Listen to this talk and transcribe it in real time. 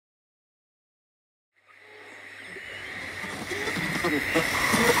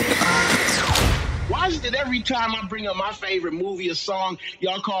Why is it that every time I bring up my favorite movie or song,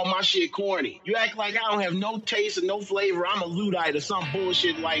 y'all call my shit corny? You act like I don't have no taste and no flavor. I'm a Luddite or some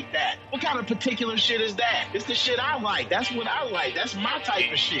bullshit like that. What kind of particular shit is that? It's the shit I like. That's what I like. That's my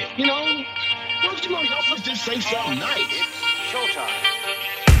type of shit. You know? Don't you know y'all supposed to just say something nice? It's showtime.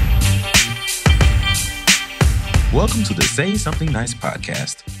 Welcome to the Say Something Nice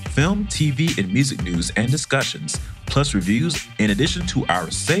podcast. Film, TV, and music news and discussions, plus reviews, in addition to our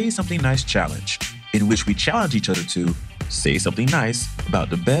Say Something Nice challenge, in which we challenge each other to say something nice about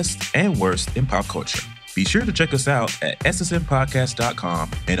the best and worst in pop culture. Be sure to check us out at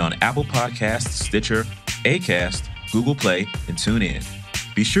SSNPodcast.com and on Apple Podcasts, Stitcher, Acast, Google Play, and TuneIn.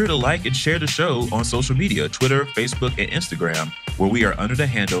 Be sure to like and share the show on social media, Twitter, Facebook, and Instagram, where we are under the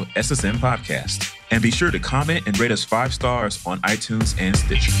handle SSN Podcast. And be sure to comment and rate us 5 stars on iTunes and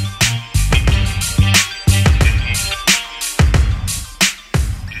Stitcher.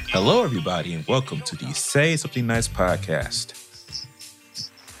 Hello, everybody, and welcome to the Say Something Nice podcast.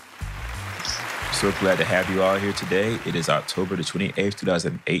 So glad to have you all here today. It is October the 28th,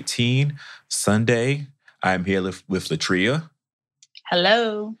 2018, Sunday. I'm here with Latria.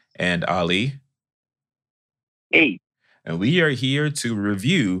 Hello. And Ali. Hey. And we are here to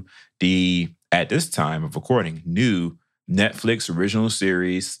review the, at this time of recording, new Netflix original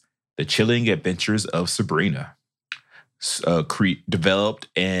series, The Chilling Adventures of Sabrina. Developed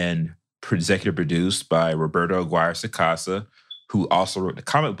and executive produced by Roberto Aguirre-Sacasa, who also wrote the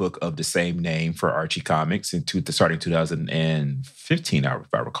comic book of the same name for Archie Comics starting 2015,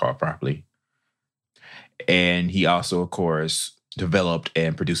 if I recall properly. And he also, of course, developed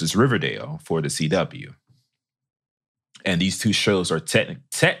and produces Riverdale for the CW. And these two shows are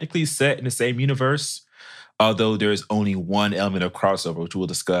technically set in the same universe, although there's only one element of crossover, which we'll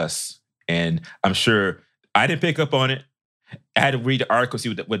discuss. And I'm sure I didn't pick up on it. I had to read the article, see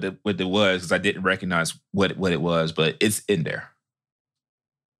what it was, because I didn't recognize what it was, but it's in there.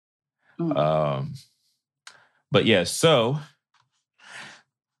 But yeah, so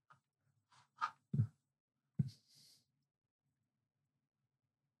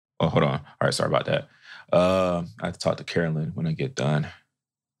oh, hold on. All right, sorry about that. I have to talk to Carolyn when I get done.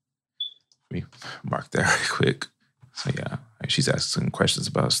 Let me mark that really quick. So yeah, she's asking some questions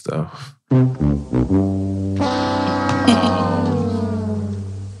about stuff.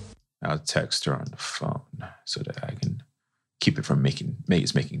 I'll text her on the phone so that I can keep it from making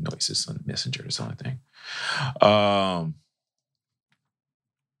noises on Messenger or something.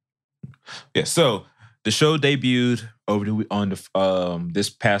 Yeah, so the show debuted on this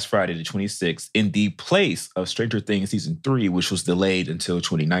past Friday, the 26th, in the place of Stranger Things Season 3, which was delayed until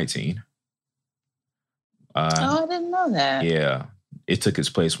 2019. I didn't know that. Yeah, it took its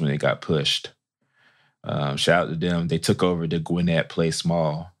place when it got pushed. Shout out to them. They took over the Gwinnett Place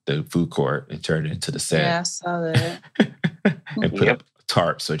Mall, the food court, and turned it into the set. Yeah, I saw that. And put up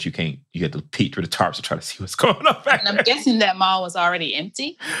tarps so that you had to peek through the tarps to try to see what's going on back And I'm guessing that mall was already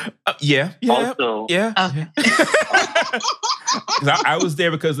empty. Yeah. Also, yeah. Okay. I was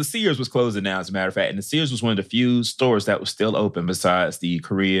there because the Sears was closing now, as a matter of fact. And the Sears was one of the few stores that was still open besides the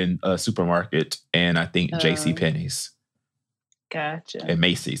Korean supermarket and I think J.C. Penney's. Gotcha. And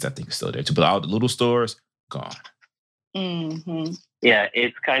Macy's, I think, is still there too. But all the little stores, gone. Mm-hmm. Yeah,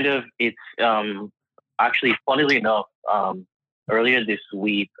 it's actually, funnily enough, earlier this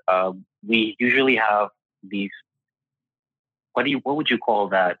week, we usually have these, what would you call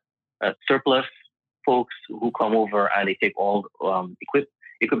that? Surplus folks who come over and they take all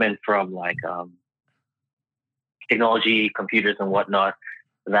equipment from like technology, computers and whatnot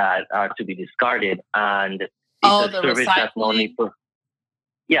that are to be discarded. And it's a service that's not only for,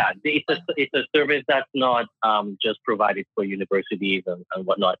 it's a service that's not just provided for universities and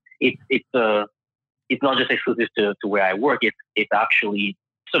whatnot. It's not just exclusive to where I work. It's actually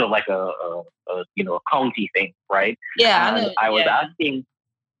sort of like a county thing, right? Yeah, and I was asking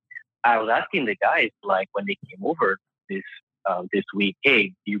the guys, like, when they came over this week, hey,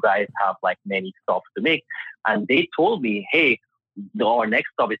 do you guys have like many stops to make? And they told me, hey, our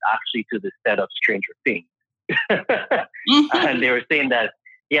next stop is actually to the set of Stranger Things. And they were saying that,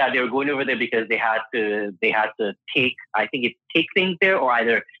 yeah, they were going over there because they had to take things there or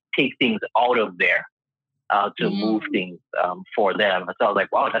either take things out of there to move things for them. So I was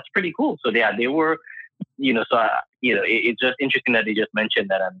like, wow, that's pretty cool. So they were, it's just interesting that they just mentioned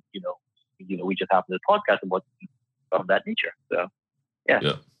that, and we just have this podcast about of that nature. So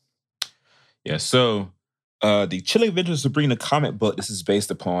yeah. So the Chilling Adventures of Sabrina comic book this is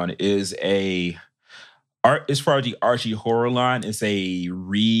based upon is as far as the Archie horror line, it's a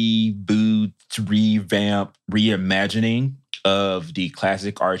reboot, revamp, reimagining of the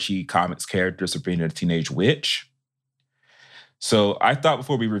classic Archie comics character, Sabrina the Teenage Witch. So I thought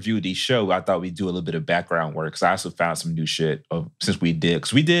before we reviewed the show, I thought we'd do a little bit of background work because I also found some new shit since we did.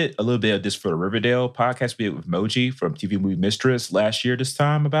 Because we did a little bit of this for the Riverdale podcast we did with Moji from TV Movie Mistress last year this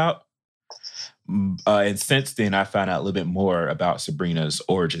time about. And since then, I found out a little bit more about Sabrina's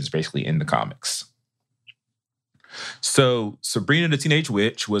origins basically in the comics. So Sabrina the Teenage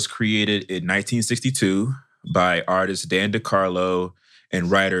Witch was created in 1962 by artist Dan DeCarlo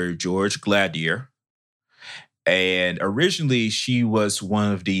and writer George Gladier. And originally, she was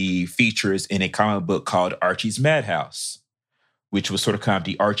one of the features in a comic book called Archie's Madhouse, which was sort of kind of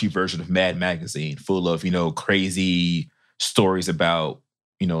the Archie version of Mad Magazine, full of, crazy stories about,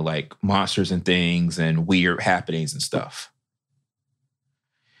 like monsters and things and weird happenings and stuff.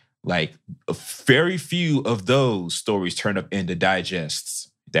 Like, very few of those stories turn up in the digests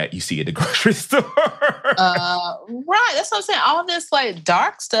that you see at the grocery store. Right. That's what I'm saying. All this like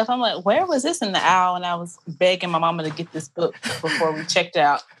dark stuff. I'm like, where was this in the aisle? And I was begging my mama to get this book before we checked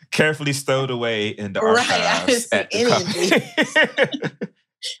out. Carefully stowed away in the archives. Right. I didn't see any of these.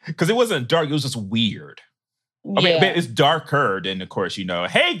 Because it wasn't dark. It was just weird. I mean, it's darker than, of course,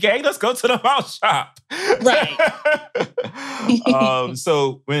 hey, gang, let's go to the mouse shop. Right.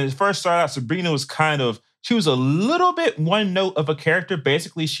 So when it first started out, Sabrina was she was a little bit one note of a character.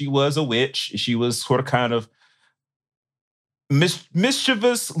 Basically, she was a witch. She was sort of kind of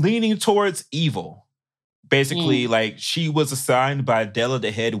mischievous, leaning towards evil. Basically, like she was assigned by Della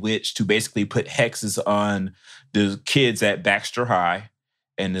the head witch to basically put hexes on the kids at Baxter High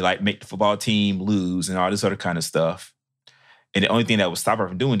and to like make the football team lose and all this other kind of stuff. And the only thing that would stop her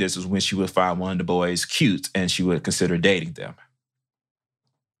from doing this was when she would find one of the boys cute and she would consider dating them.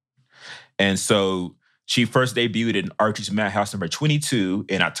 And so she first debuted in Archie's Madhouse number 22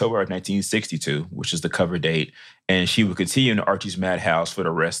 in October of 1962, which is the cover date. And she would continue in Archie's Madhouse for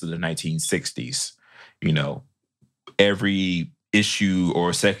the rest of the 1960s. Every issue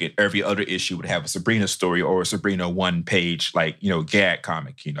or every other issue would have a Sabrina story or a Sabrina one-page, gag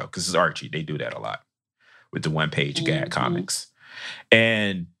comic, because it's Archie. They do that a lot with the one-page gag comics.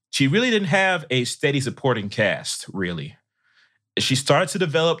 And she really didn't have a steady supporting cast, really. She started to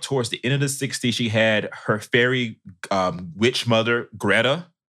develop towards the end of the 60s. She had her fairy witch mother, Greta,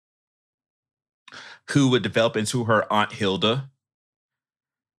 who would develop into her Aunt Hilda.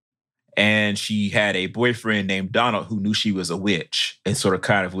 And she had a boyfriend named Donald who knew she was a witch and sort of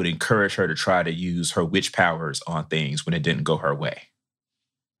kind of would encourage her to try to use her witch powers on things when it didn't go her way.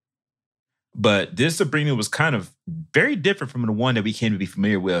 But this Sabrina was kind of very different from the one that we came to be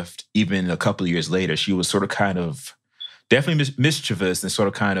familiar with even a couple of years later. She was sort of kind of definitely mischievous and sort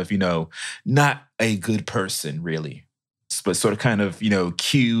of kind of, not a good person, really. But sort of kind of,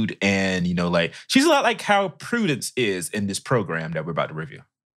 cute and, she's a lot like how Prudence is in this program that we're about to review.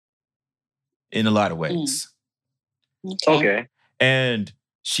 In a lot of ways. Okay. And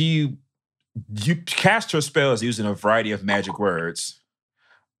you cast her spells using a variety of magic words,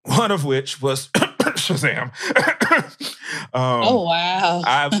 one of which was Shazam. Oh, wow.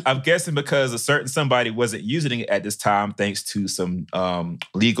 I'm guessing because a certain somebody wasn't using it at this time, thanks to some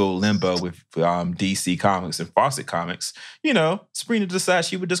legal limbo with DC Comics and Fawcett Comics. Sabrina decided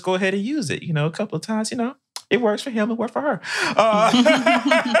she would just go ahead and use it, a couple of times, It works for him, it worked for her.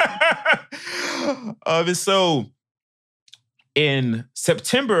 And so in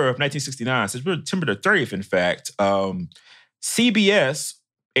September of 1969, September the 30th, in fact, CBS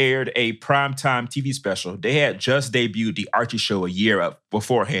aired a primetime TV special. They had just debuted The Archie Show a year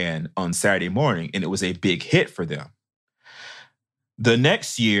beforehand on Saturday morning, and it was a big hit for them. The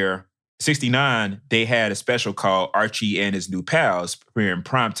next year, 69, they had a special called Archie and His New Pals premiering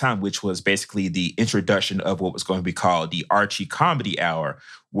prime time, which was basically the introduction of what was going to be called the Archie Comedy Hour,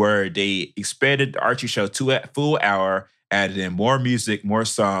 where they expanded the Archie Show to a full hour, added in more music, more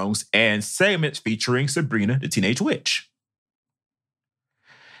songs, and segments featuring Sabrina the Teenage Witch.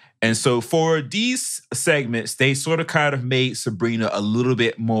 And so for these segments, they sort of kind of made Sabrina a little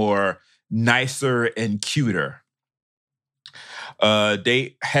bit more nicer and cuter.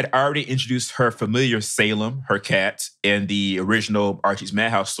 They had already introduced her familiar Salem, her cat, in the original Archie's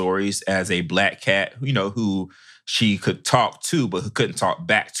Madhouse stories as a black cat, who she could talk to, but who couldn't talk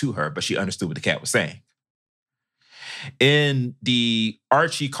back to her, but she understood what the cat was saying. In the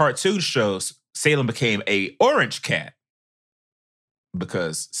Archie cartoon shows, Salem became a orange cat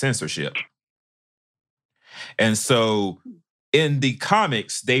because censorship. And so in the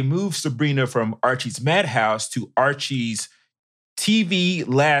comics, they moved Sabrina from Archie's Madhouse to Archie's TV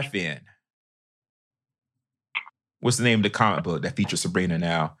Laugh-In. What's the name of the comic book that features Sabrina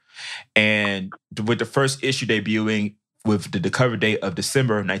now? And with the first issue debuting with the cover date of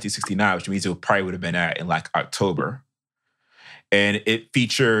December of 1969, which means it probably would have been out in like October. And it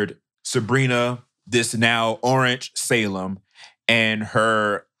featured Sabrina, this now orange Salem, and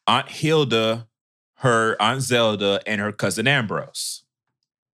her Aunt Hilda, her Aunt Zelda, and her cousin Ambrose.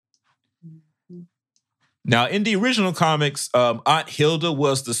 Now, in the original comics, Aunt Hilda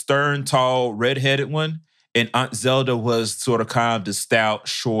was the stern, tall, redheaded one, and Aunt Zelda was sort of kind of the stout,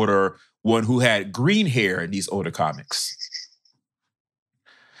 shorter one who had green hair in these older comics.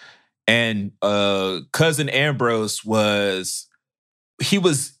 And cousin Ambrose was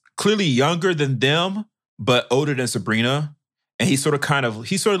clearly younger than them, but older than Sabrina. And he sort of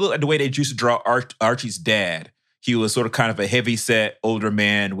looked like the way they used to draw Archie's dad. He was sort of kind of a heavy-set older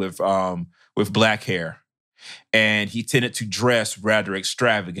man with black hair. And he tended to dress rather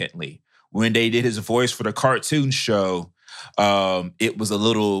extravagantly. When they did his voice for the cartoon show, it was a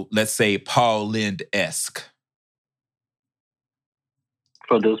little, let's say, Paul Lynde-esque.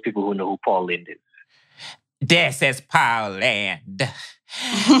 For those people who know who Paul Lynde is. This is Paul Lynde.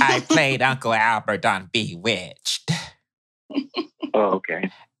 I played Uncle Albert on Bewitched. Oh, okay.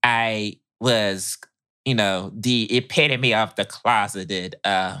 I was, the epitome of the closeted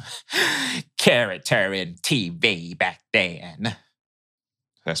character in TV back then.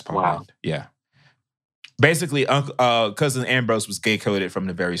 That's Paul Lynde. Yeah. Basically, cousin Ambrose was gay coded from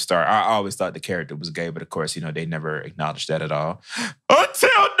the very start. I always thought the character was gay, but of course, they never acknowledged that at all.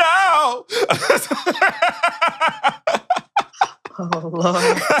 Until now! Oh,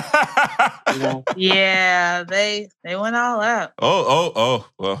 Lord. Yeah, they went all out. Oh,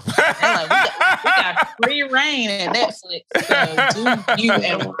 well. They're like, we got free reign at Netflix, so do you,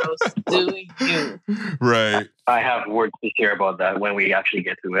 Ambrose, do you. Right. I have words to share about that when we actually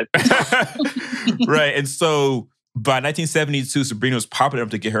get to it. Right, and so by 1972, Sabrina was popular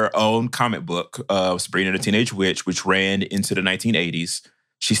enough to get her own comic book, Sabrina the Teenage Witch, which ran into the 1980s.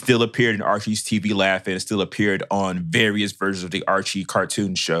 She still appeared in Archie's TV Laugh-In and still appeared on various versions of the Archie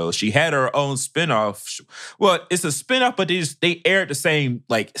cartoon show. She had her own spinoff. Well, it's a spinoff, but they aired the same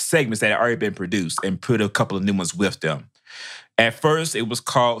segments that had already been produced and put a couple of new ones with them. At first, it was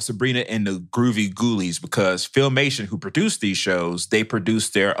called Sabrina and the Groovy Ghoulies because Filmation, who produced these shows, they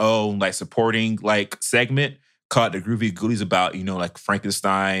produced their own supporting segment called the Groovy Ghoulies about,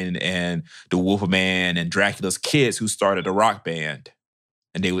 Frankenstein and the Wolfman and Dracula's kids who started a rock band.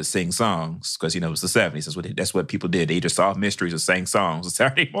 And they would sing songs because, it was the 70s. That's what people did. They either solved mysteries or sang songs on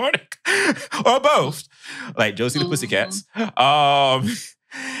Saturday morning or both, like Josie the Pussycats.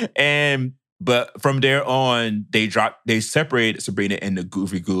 But from there on, they separated Sabrina and the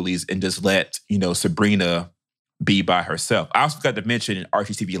Groovy Ghoulies and just let, Sabrina be by herself. I also got to mention in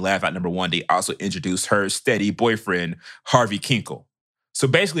Archie TV Laugh Out #1, they also introduced her steady boyfriend, Harvey Kinkle. So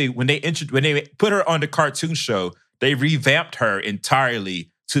basically, when they put her on the cartoon show, they revamped her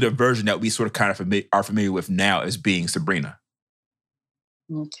entirely to the version that we sort of kind of are familiar with now as being Sabrina.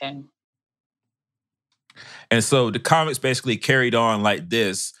 Okay. And so the comics basically carried on like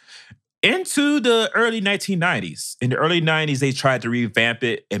this into the early 1990s. In the early 90s, they tried to revamp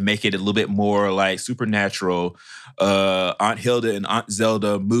it and make it a little bit more like supernatural. Aunt Hilda and Aunt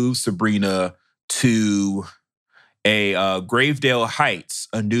Zelda moved Sabrina to Gravedale Heights,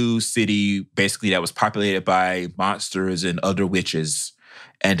 a new city basically that was populated by monsters and other witches.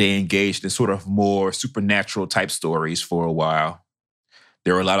 And they engaged in sort of more supernatural type stories for a while.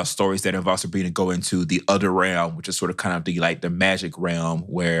 There were a lot of stories that involved Sabrina going into the other realm, which is sort of kind of the magic realm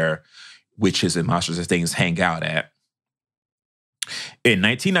where witches and monsters and things hang out at. In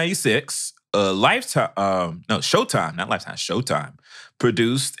 1996, Showtime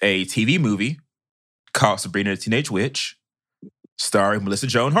produced a TV movie called Sabrina the Teenage Witch, starring Melissa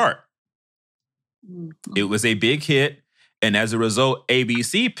Joan Hart. Mm-hmm. It was a big hit, and as a result,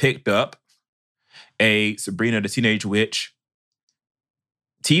 ABC picked up a Sabrina the Teenage Witch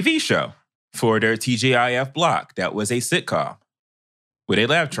TV show for their TGIF block. That was a sitcom with a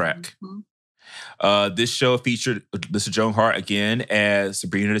laugh track. Mm-hmm. This show featured Melissa Joan Hart again as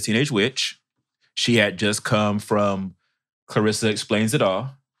Sabrina the Teenage Witch. She had just come from Clarissa Explains It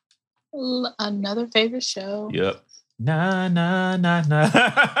All. Another favorite show. Yep. Na na na na.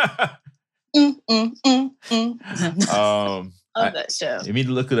 Love that show. I need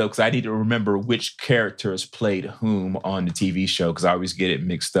to look it up because I need to remember which characters played whom on the TV show because I always get it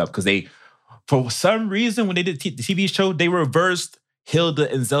mixed up. Because for some reason, when they did the TV show, they reversed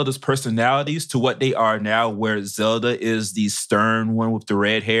Hilda and Zelda's personalities to what they are now, where Zelda is the stern one with the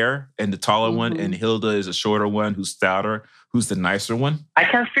red hair and the taller one, and Hilda is a shorter one who's stouter, who's the nicer one. I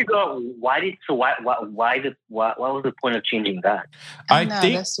can't figure out what was the point of changing that? I know,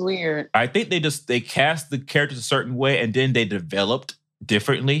 that's weird. I think they cast the characters a certain way and then they developed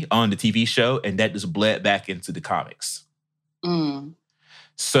differently on the TV show, and that just bled back into the comics.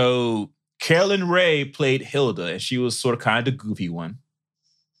 So Carolyn Ray played Hilda, and she was sort of kind of the goofy one.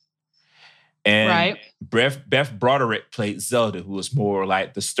 And Beth Broderick played Zelda, who was more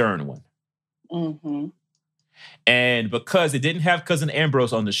like the stern one. Mm-hmm. And because they didn't have Cousin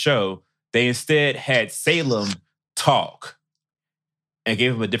Ambrose on the show, they instead had Salem talk and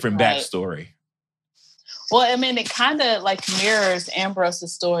gave him a different backstory. Well, I mean, it kind of like mirrors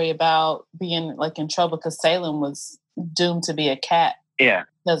Ambrose's story about being like in trouble because Salem was doomed to be a cat. Yeah.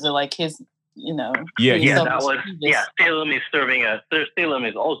 Because of like his, you know. Salem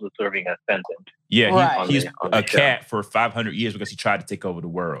is also serving a sentence. Yeah, he's a cat for 500 years because he tried to take over the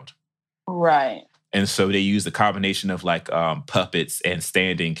world. Right. And so they used a combination of like puppets and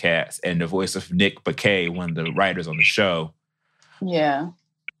standing cats, and the voice of Nick Bakay, one of the writers on the show. Yeah.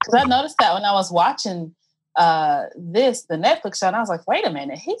 Because I noticed that when I was watching the Netflix show, and I was like, wait a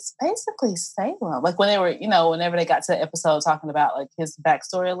minute, he's basically Salem. Like when they were, you know, whenever they got to the episode talking about like his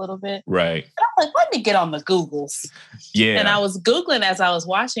backstory a little bit. Right. And I was like, let me get on the Googles. Yeah. And I was Googling as I was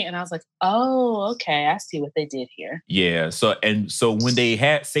watching, and I was like, oh, okay, I see what they did here. Yeah. So when they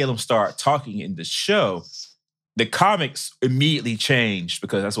had Salem start talking in the show, the comics immediately changed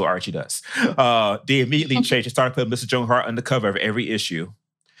because that's what Archie does. They immediately changed. They started putting Mr. Joan Hart on the cover of every issue.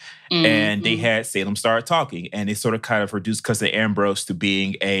 And they had Salem start talking, and they sort of kind of reduced Cousin Ambrose to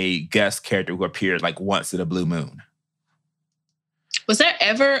being a guest character who appeared like once in a blue moon. Was there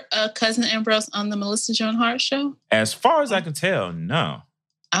ever a Cousin Ambrose on the Melissa Joan Hart show? As far as I can tell, no.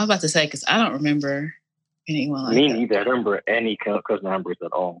 I was about to say, because I don't remember anyone like Me that. neither. I don't remember any Cousin Ambrose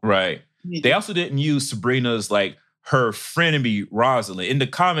at all. Right. They also didn't use Sabrina's, like, her frenemy, Rosalind. In the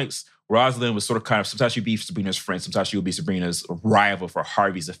comics, Rosalind was sort of kind of, sometimes she'd be Sabrina's friend, sometimes she would be Sabrina's rival for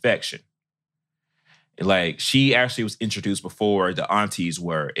Harvey's affection. Like, she actually was introduced before the aunties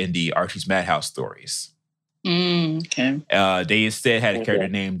were in the Archie's Madhouse stories. Okay. They instead had a character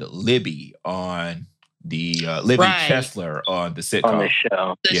named Libby on the, Libby Chesler on the sitcom. On the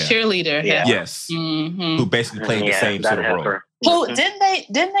show. The cheerleader. Yeah. Yes. Mm-hmm. Who basically played the same sort of role. Who,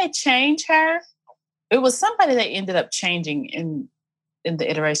 didn't they change her? It was somebody they ended up changing in the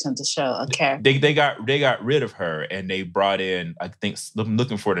iteration of the show, a character. They got rid of her and they brought in, I think, I'm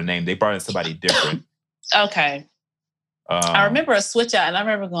looking for the name. They brought in somebody different. Okay. I remember a switch out, and I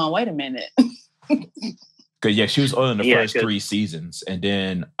remember going, wait a minute. Cause she was on the first 3 seasons, and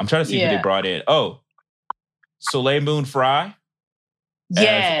then I'm trying to see who they brought in. Oh, Soleil Moon Frye.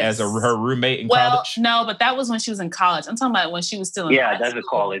 Yes. As her roommate in college. No, but that was when she was in college. I'm talking about when she was still in high that's school. a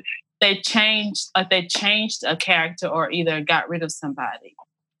college. They changed a character or either got rid of somebody.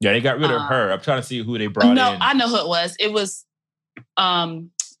 Yeah, they got rid of her. I'm trying to see who they brought in. No, I know who it was. It was the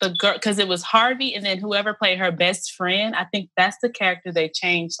girl, because it was Harvey, and then whoever played her best friend. I think that's the character they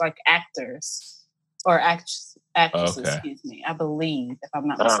changed, like actors or actresses. Excuse me, I believe, if I'm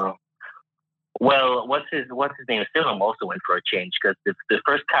not mistaken. Well, what's his name? Salem also went for a change because the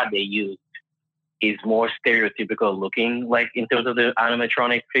first cat they used is more stereotypical looking, like in terms of the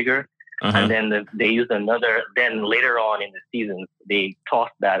animatronic figure. And then they used another. Then later on in the seasons, they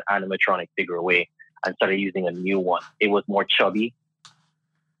tossed that animatronic figure away and started using a new one. It was more chubby.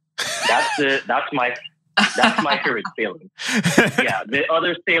 That's my favorite Salem. Yeah, the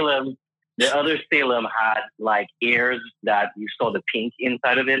other Salem had like ears that you saw the pink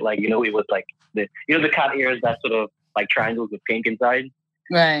inside of it. Like, it was like the cat ears that sort of like triangles with pink inside.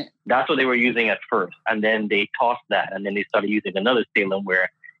 Right. That's what they were using at first. And then they tossed that. And then they started using another Salem where,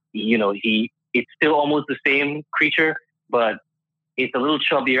 it's still almost the same creature, but it's a little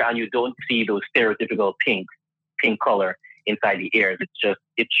chubbier and you don't see those stereotypical pink color inside the ears.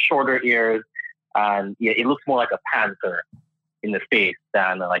 It's shorter ears. And it looks more like a panther in the face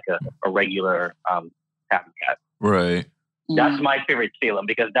than like a regular tabby cat. Right. That's my favorite Salem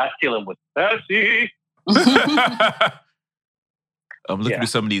because that Salem was sassy. I'm looking through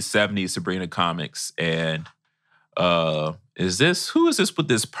some of these 70s Sabrina comics, and who is this with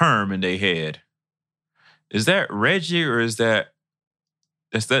this perm in their head? Is that Reggie or is that's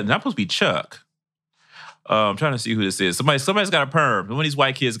not supposed to be Chuck? I'm trying to see who this is. Somebody's got a perm. One of these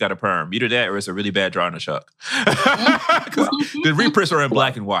white kids got a perm. Either that or it's a really bad drawing of Chuck. The reprints are in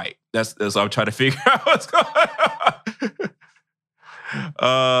black and white. That's what I'm trying to figure out what's going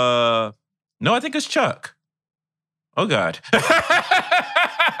on. No, I think it's Chuck. Oh, God.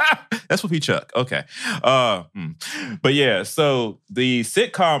 That's what we Chuck. Okay. But yeah, so the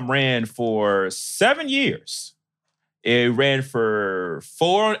sitcom ran for 7 years. It ran for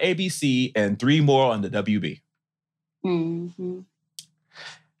 4 on ABC and 3 more on the WB. Mm-hmm.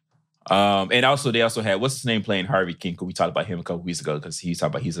 And also, they also had, what's his name playing Harvey Kinkle? We talked about him a couple weeks ago because he's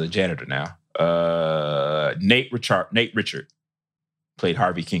a janitor now. Nate Richard played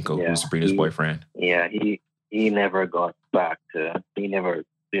Harvey Kinkle, who's Sabrina's boyfriend. Yeah, he never got back to, he never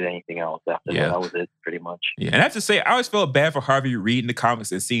did anything else after that. That was it, pretty much. Yeah, and I have to say, I always felt bad for Harvey reading the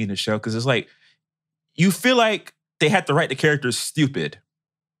comics and seeing the show because it's like, you feel like they had to write the characters stupid.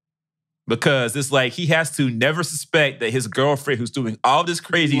 Because it's like he has to never suspect that his girlfriend, who's doing all this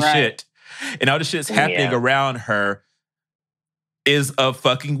crazy shit and all this shit's happening around her, is a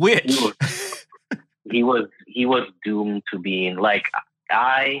fucking witch. He was doomed to being like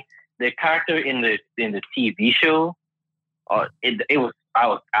the character in the TV show. It was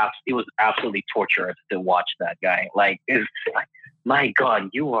absolutely torturous to watch that guy. Like, it's like, my God,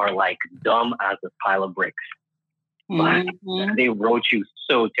 you are like dumb as a pile of bricks. Mm-hmm. They wrote you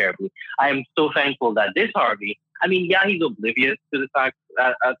so terribly. I am so thankful that this Harvey, I mean, yeah, he's oblivious to the fact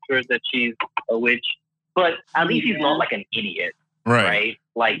at first that she's a witch, but at least he's not like an idiot, right?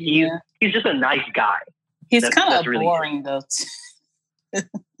 Like he's just a nice guy. He's kind of really boring though.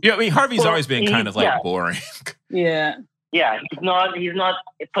 Yeah, I mean, Harvey's always been kind of like boring. Yeah, he's not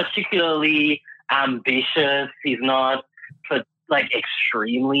particularly ambitious. He's not like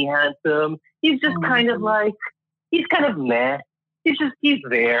extremely handsome. He's just kind of like. He's kind of meh. He's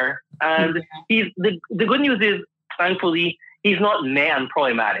there. And the good news is, thankfully, he's not meh and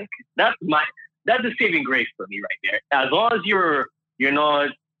problematic. That's the saving grace for me right there. As long as you're not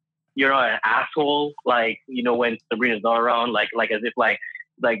an asshole, like, you know, when Sabrina's not around, like as if like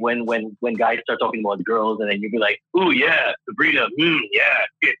when guys start talking about girls and then you'd be like, ooh yeah, Sabrina, yeah,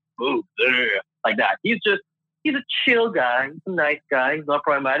 good move, like that. He's a chill guy. He's a nice guy. He's not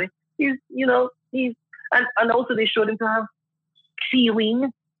problematic. And also they showed him to have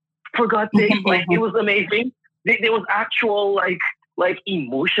feeling, for God's sake. Like, it was amazing. There was actual like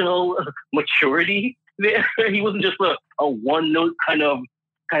emotional maturity there. He wasn't just a one note kind of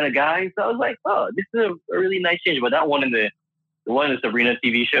guy. So I was like, oh, this is a really nice change. But that one in the Sabrina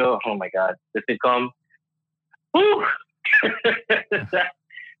TV show, oh my God, the sitcom. Woo!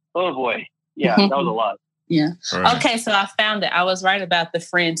 Oh boy. Yeah, that was a lot. Yeah. Right. Okay, so I found it. I was right about the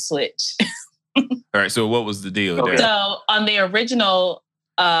friend switch. All right, so what was the deal there? So on the original,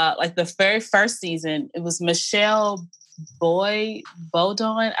 like the very first season, it was Michelle Baudon.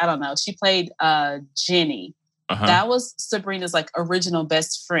 I don't know. She played Jenny. Uh-huh. That was Sabrina's like original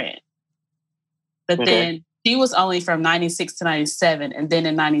best friend. But then she was only from 96 to 97. And then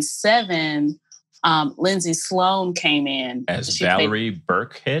in 97, Lindsay Sloan came in. As Valerie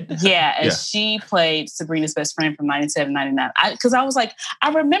Burkhead? Yeah, she played Sabrina's best friend from 97, 99. Because I was like,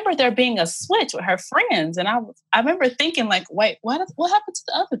 I remember there being a switch with her friends. And I remember thinking like, wait, what happened to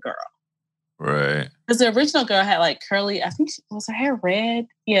the other girl? Right. Because the original girl had like curly, I think, was her hair red?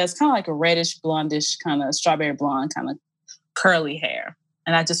 Yeah, it's kind of like a reddish, blondish, kind of strawberry blonde, kind of curly hair.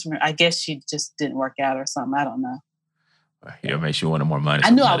 And I guess she just didn't work out or something. I don't know. Yeah, makes you wanted more money. I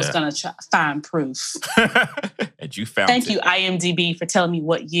knew I was going to find proof. And you found Thank you, IMDb, for telling me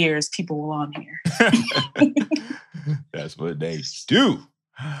what years people were on here. That's what they do.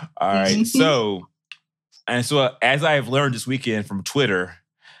 All right. So as I have learned this weekend from Twitter,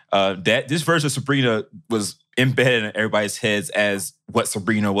 that this version of Sabrina was embedded in everybody's heads as what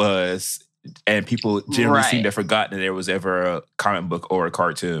Sabrina was. And people generally seem to have forgotten that there was ever a comic book or a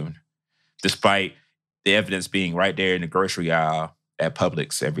cartoon, despite the evidence being right there in the grocery aisle at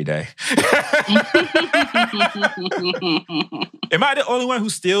Publix every day. Am I the only one who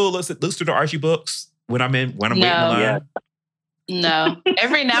still looks through the Archie books when I'm waiting in line? Yeah. No.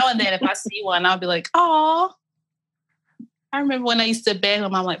 Every now and then, if I see one, I'll be like, "Oh." I remember when I used to beg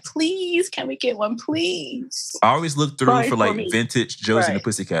them, I'm like, "Please, can we get one, please?" I always look through for like vintage Josie and the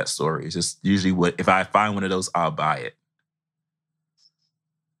Pussycat stories. Just usually, if I find one of those, I'll buy it.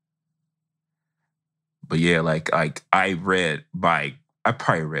 But yeah, like I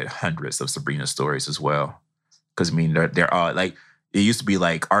probably read hundreds of Sabrina stories as well. Because I mean, they're all like, it used to be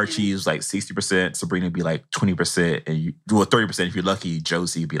like Archie was like 60%, Sabrina would be like 20%, and 30% if you're lucky,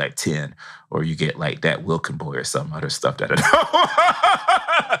 Josie would be like 10%, or you get like that Wilkin boy or some other stuff that I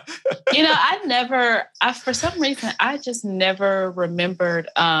know. You know, for some reason, I just never remembered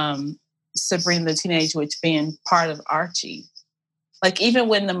Sabrina the Teenage Witch being part of Archie. Like, even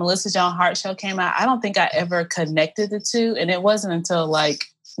when the Melissa Joan Hart show came out, I don't think I ever connected the two. And it wasn't until, like,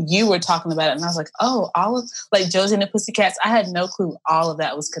 you were talking about it, and I was like, oh, all of, like, Josie and the Pussycats, I had no clue all of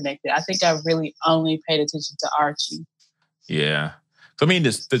that was connected. I think I really only paid attention to Archie. Yeah. So I mean,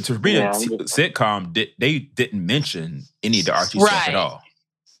 the Sabrina sitcom they didn't mention any of the Archie stuff at all.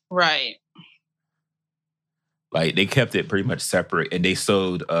 Right. Like they kept it pretty much separate, and they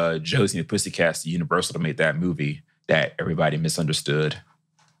sold Josie and the Pussycats to Universal to make that movie that everybody misunderstood.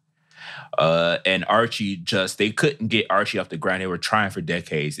 And Archie they couldn't get Archie off the ground. They were trying for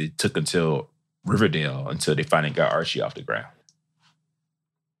decades. It took until Riverdale until they finally got Archie off the ground.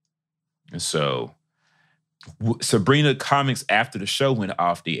 And so Sabrina comics after the show went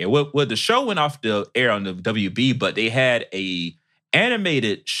off the air. Well, the show went off the air on the WB, but they had a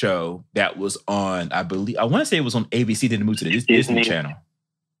animated show that was on, I want to say it was on ABC, then it moved to the Disney Channel.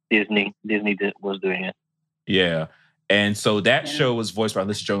 Disney was doing it. Yeah. And so that show was voiced by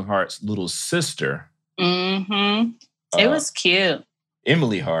Alyssa Joan Hart's little sister. Mm-hmm. It was cute.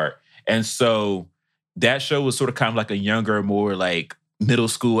 Emily Hart. And so that show was sort of kind of like a younger, more like middle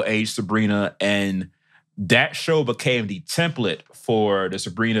school age Sabrina. And that show became the template for the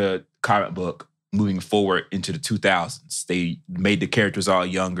Sabrina comic book moving forward into the 2000s. They made the characters all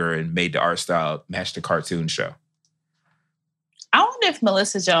younger and made the art style match the cartoon show. I wonder if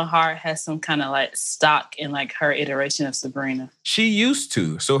Melissa Joan Hart has some kind of like stock in like her iteration of Sabrina. She used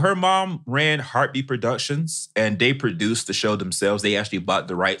to. So her mom ran Heartbeat Productions and they produced the show themselves. They actually bought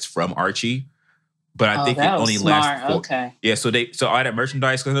the rights from Archie. But I think it only lasted. Okay. Yeah, so all that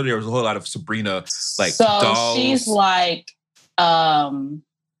merchandise, because I know there was a whole lot of Sabrina like so dolls. She's like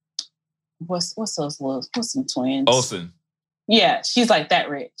what's some twins? Olsen. Yeah, she's like that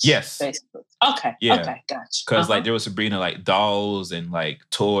rich. Yes. Basically. Okay. Yeah. Okay, gotcha. Because like there was Sabrina like dolls and like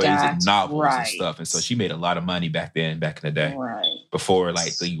toys and novels and stuff. And so she made a lot of money back in the day. Right. Before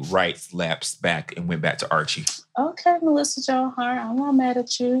like the rights lapsed back and went back to Archie. Okay, Melissa Joan Hart, I'm not mad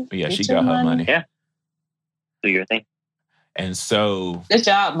at you. But yeah, she got her money. Yeah. Do your thing. And so good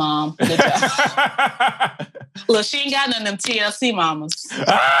job, Mom. Good job. Look, she ain't got none of them TLC mamas.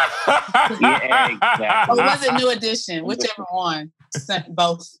 Yeah, exactly. Or was it New Edition? Whichever one.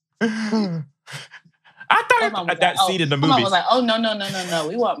 Both. I thought that scene in the movie. Mom was like, oh, no.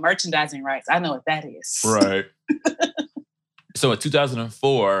 We want merchandising rights. I know what that is. Right. So in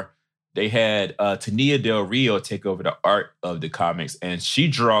 2004, they had Tania Del Rio take over the art of the comics, and she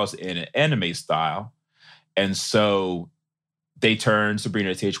draws in an anime style. And so they turned Sabrina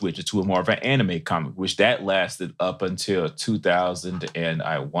the Teenage Witch into more of an anime comic, which that lasted up until 2000 and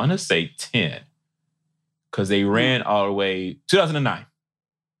I want to say 10, because they ran all the way 2009.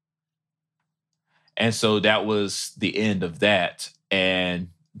 And so that was the end of that. And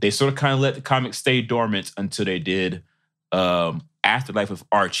they sort of kind of let the comic stay dormant until they did Afterlife of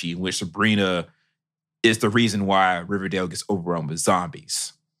Archie, in which Sabrina is the reason why Riverdale gets overrun with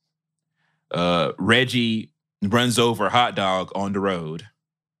zombies. Reggie runs over Hot Dog on the road.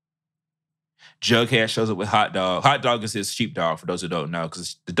 Jughead shows up with Hot Dog. Hot Dog is his sheepdog, for those who don't know,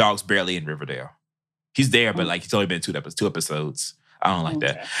 because the dog's barely in Riverdale. He's there, but like he's only been two episodes. I don't like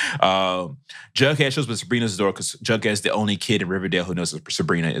that. Jughead shows up at Sabrina's door because Jughead's the only kid in Riverdale who knows that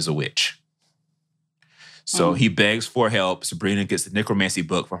Sabrina is a witch. So he begs for help. Sabrina gets the necromancy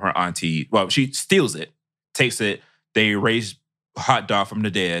book from her auntie. Well, she steals it, takes it. They raise Hot Dog from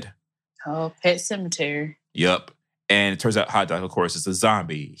the dead. Oh, Pet Cemetery. Yep. And it turns out Hot Dog, of course, is a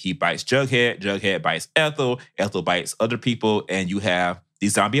zombie. He bites Jughead. Jughead bites Ethel. Ethel bites other people. And you have the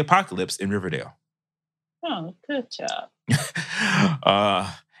zombie apocalypse in Riverdale. Oh, good job.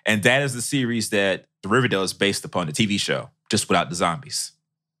 And that is the series that the Riverdale is based upon, the TV show, just without the zombies.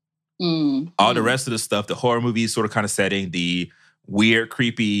 All the rest of the stuff, the horror movies sort of kind of setting, the weird,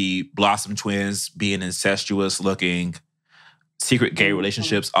 creepy Blossom twins being incestuous looking, secret gay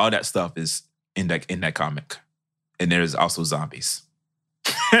relationships, all that stuff is in that comic. And there's also zombies.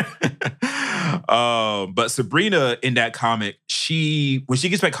 But Sabrina in that comic, when she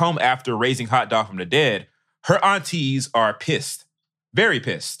gets back home after raising Hot Dog from the dead, her aunties are pissed. Very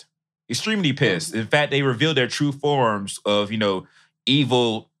pissed. Extremely pissed. In fact, they reveal their true forms of,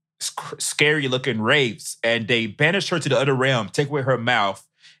 evil, scary looking wraiths, and they banish her to the other realm, take away her mouth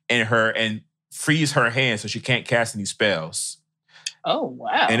and freeze her hands so she can't cast any spells. Oh,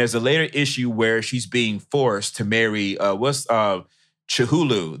 wow. And there's a later issue where she's being forced to marry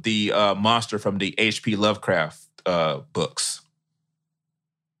Chihulu, the monster from the H.P. Lovecraft books.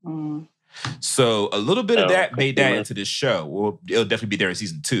 So a little bit of that made that into this show. Well, it'll definitely be there in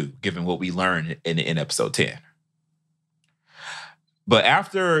season 2, given what we learned in episode 10. But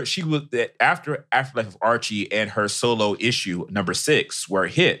after Afterlife of Archie and her solo issue number 6 where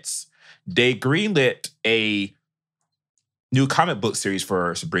it hits, they greenlit a new comic book series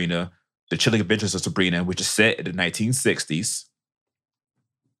for Sabrina, The Chilling Adventures of Sabrina, which is set in the 1960s.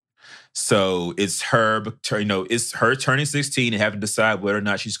 So it's her, it's her turning 16 and having to decide whether or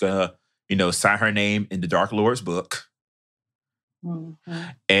not she's gonna, sign her name in the Dark Lord's book. Mm-hmm.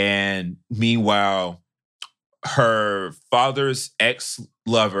 And meanwhile, her father's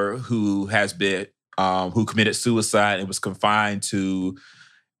ex-lover, who has been, who committed suicide and was confined to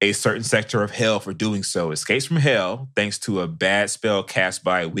a certain sector of hell for doing so, escapes from hell thanks to a bad spell cast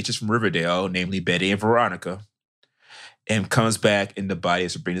by witches from Riverdale, namely Betty and Veronica, and comes back in the body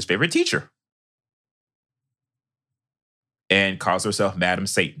of Sabrina's favorite teacher and calls herself Madam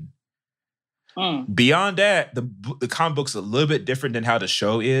Satan. Beyond that, the comic book's a little bit different than how the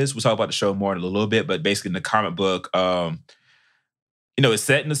show is. We'll talk about the show more in a little bit, but basically in the comic book, it's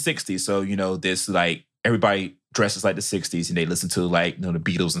set in the 60s. So, this like everybody dresses like the 60s and they listen to like, the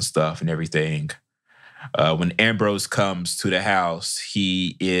Beatles and stuff and everything. When Ambrose comes to the house,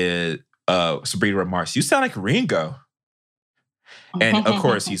 Sabrina remarks, "You sound like Ringo." And of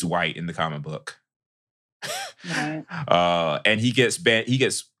course, he's white in the comic book. Right. And he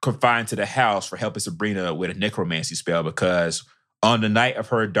gets confined to the house for helping Sabrina with a necromancy spell because on the night of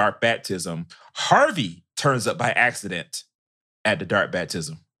her dark baptism, Harvey turns up by accident at the dark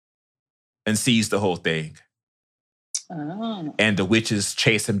baptism and sees the whole thing. Oh. And the witches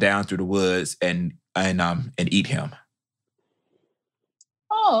chase him down through the woods and eat him.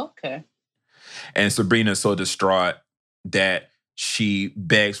 Oh, okay. And Sabrina is so distraught that she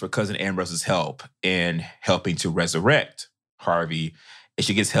begs for Cousin Ambrose's help in helping to resurrect Harvey. And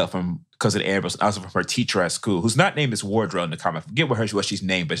she gets help from Cousin Ambrose, also from her teacher at school, who's not named as Wardrow in the comic. I forget what she's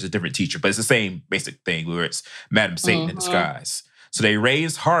named, but it's a different teacher. But it's the same basic thing where it's Madam Satan in disguise. So they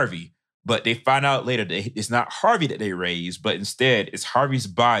raise Harvey, but they find out later that it's not Harvey that they raised, but instead it's Harvey's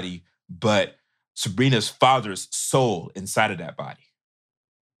body, but Sabrina's father's soul inside of that body.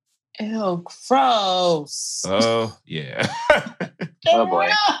 Ew, gross. Oh, yeah. Oh, boy.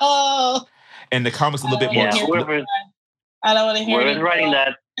 No. And the comic's a little bit more... Yeah, I don't want to hear it.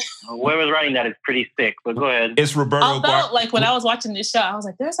 Whoever's writing that is pretty sick, but go ahead. It's Roberto. When I was watching this show, I was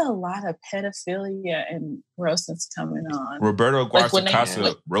like, there's a lot of pedophilia and grossness coming on. Roberto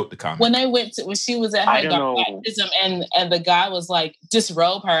Guarcia wrote the comic. When she was at her dark baptism and the guy was like,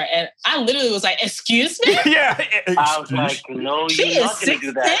 disrobe her. And I literally was like, excuse me? Yeah. I was like, no, you're not going to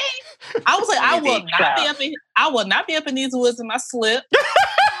do that. I was like, I will not be up in these woods in my slip.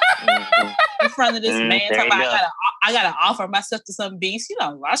 In front of this man, talking about I gotta offer myself to some beast. You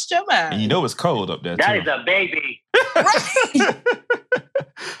done lost your mind. And it's cold up there. That is a baby. Right.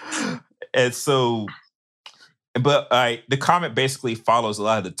 And so, but the comic basically follows a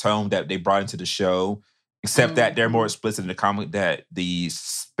lot of the tone that they brought into the show, except that they're more explicit in the comic that the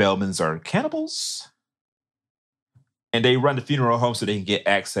Spellmans are cannibals. And they run the funeral home so they can get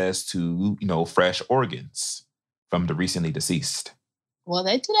access to, fresh organs from the recently deceased. Well,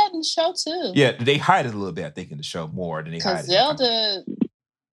 they do that in the show too. Yeah, they hide it a little bit, I think, in the show more than they hide it. Because Zelda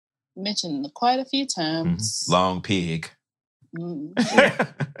mentioned quite a few times. Mm-hmm. Long pig. Mm-hmm.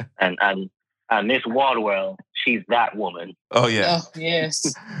 and Miss Wardwell, she's that woman. Oh yeah. Oh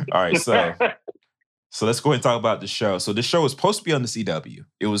yes. All right, so let's go ahead and talk about the show. So the show was supposed to be on the CW.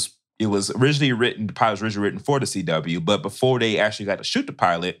 It was originally written. The pilot was originally written for the CW, but before they actually got to shoot the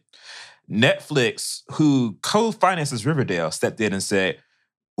pilot, Netflix, who co-finances Riverdale, stepped in and said,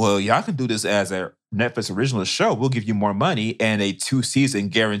 well, y'all can do this as a Netflix original show. We'll give you more money and a 2-season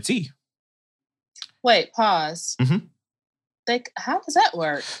guarantee. Wait, pause. Mm-hmm. How does that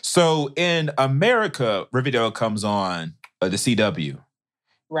work? So in America, Riverdale comes on the CW.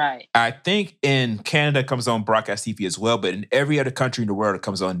 Right. I think in Canada it comes on broadcast TV as well, but in every other country in the world, it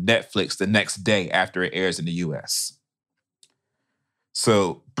comes on Netflix the next day after it airs in the US.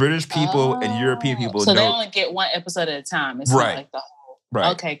 So British people and European people So they only get one episode at a time. It's not like the whole...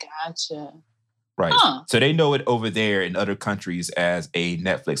 Right. Okay, gotcha. Right. Huh. So they know it over there in other countries as a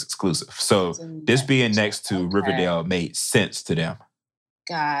Netflix exclusive. So this being next to Riverdale made sense to them.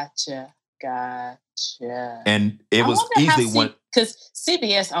 Gotcha. And it was easily one... Because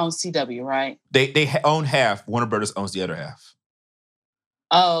CBS owns CW, right? They own half. Warner Brothers owns the other half.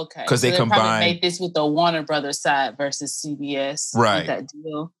 Oh, okay. Because they combined... probably made this with the Warner Brothers side versus CBS. Right. That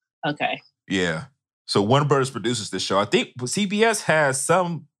deal. Okay. Yeah. So Warner Brothers produces this show. I think CBS has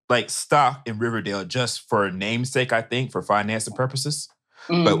some stock in Riverdale just for namesake, I think, for financing purposes.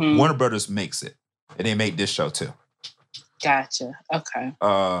 Mm-hmm. But Warner Brothers makes it. And they make this show too. Gotcha. Okay.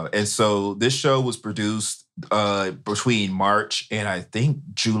 And so this show was produced between March and I think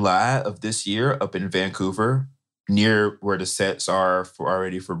July of this year up in Vancouver, near where the sets are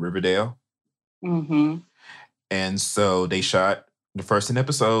already for Riverdale. Mm-hmm. And so they shot the first 10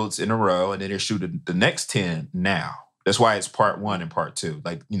 episodes in a row, and then they're shooting the next 10 now. That's why it's part 1 and part 2.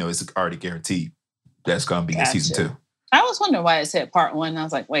 Like, it's already guaranteed that's going to be in season 2. I was wondering why it said part 1. And I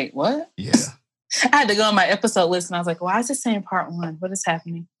was like, wait, what? Yeah. I had to go on my episode list and I was like, why is it saying part 1? What is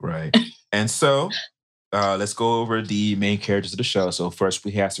happening? Right. And so let's go over the main characters of the show. So first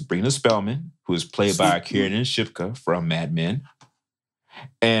we have Sabrina Spellman, who is played by Kiernan Shipka from Mad Men.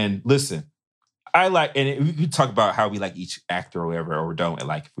 And listen, I like, and we can talk about how we like each actor or whatever, or don't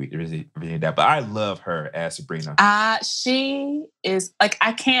like if there is everything like that. But I love her as Sabrina. She is like,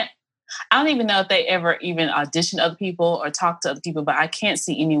 I don't even know if they ever even audition other people or talk to other people, but I can't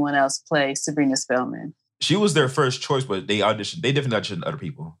see anyone else play Sabrina Spellman. She was their first choice, but they definitely auditioned other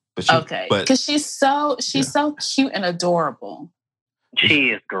people. But because she's so cute and adorable.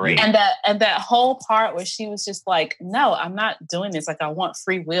 She is great. And that whole part where she was just like, no, I'm not doing this. Like, I want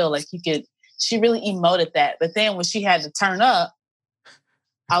free will. Like, she really emoted that. But then when she had to turn up,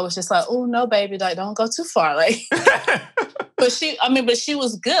 I was just like, oh, no, baby, like, don't go too far. Like, but she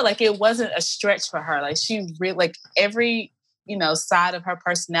was good. Like, it wasn't a stretch for her. Like, she really, like, every, side of her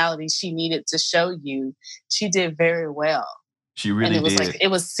personality she needed to show you, she did very well. She really did. did. Like, it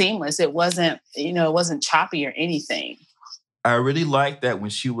was seamless. It wasn't, it wasn't choppy or anything. I really liked that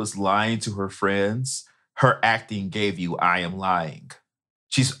when she was lying to her friends, her acting gave you, I am lying.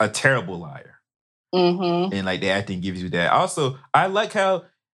 She's a terrible liar. Mm-hmm. And like the acting gives you that. Also, I like how,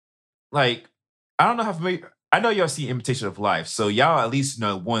 like, I don't know how familiar, I know y'all see Imitation of Life, so y'all at least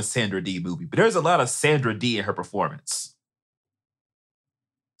know one Sandra Dee movie, but there's a lot of Sandra Dee in her performance.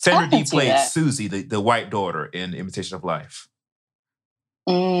 Sandra Dee played Susie, the white daughter in Imitation of Life.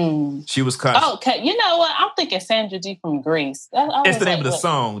 She was kind of... Oh, okay. You know what? I'm thinking Sandra Dee from Grease. It's the name of the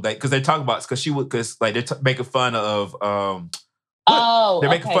song, because they talk about, because they're making fun of... they're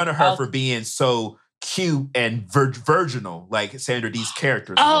making fun of her for being so cute and virginal, like Sandra Dee's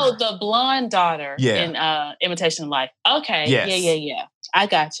characters. Oh, the blonde daughter in Imitation of Life. Okay. Yes. Yeah. I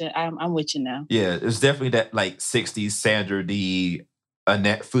got you. I'm with you now. Yeah, it's definitely that like 60s Sandra Dee,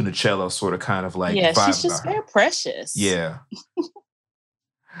 Annette Funicello sort of kind of like vibe. She's just very precious. Yeah.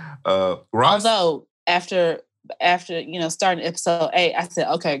 Although after starting episode 8, I said,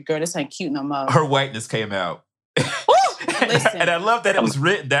 okay, girl, this ain't cute no more. Her whiteness came out. Listen, and I love that it was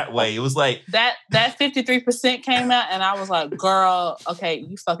written that way. It was like that 53% came out, and I was like, girl, okay,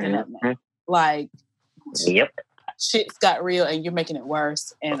 you fucking up now. Like, yep, shit's got real and you're making it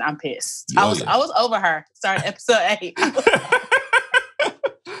worse, and I'm pissed. I was over her starting episode 8.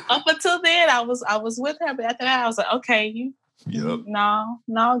 Up until then, I was with her, but after that, I was like, okay,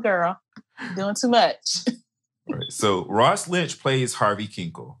 no, girl, doing too much. Right. So Ross Lynch plays Harvey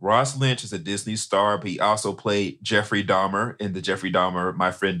Kinkle. Ross Lynch is a Disney star, but he also played Jeffrey Dahmer in the Jeffrey Dahmer, My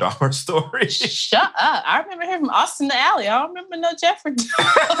Friend Dahmer story. Shut up. I remember him from Austin the Alley. I don't remember no Jeffrey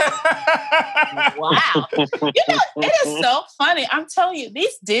Dahmer. Wow. It is so funny. I'm telling you,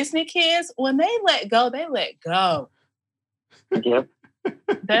 these Disney kids, when they let go, they let go. Yep.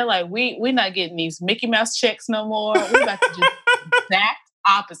 They're like, we're not getting these Mickey Mouse checks no more. We're about to just back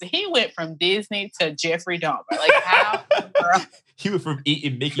opposite. He went from Disney to Jeffrey Dahmer. Like, how? Girl? He went from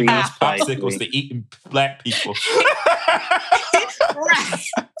eating Mickey Mouse popsicles to eating black people. Right.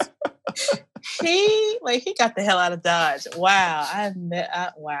 He got the hell out of Dodge. Wow.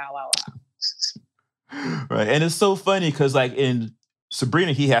 Wow. Right. And it's so funny because like in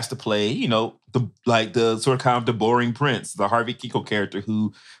Sabrina, he has to play, the sort of kind of the boring prince, the Harvey Keitel character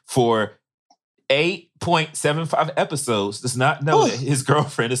who for 8.75 episodes does not know that his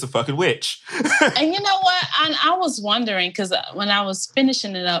girlfriend is a fucking witch. And you know what? I was wondering, because when I was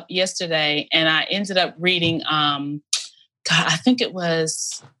finishing it up yesterday and I ended up reading, I think it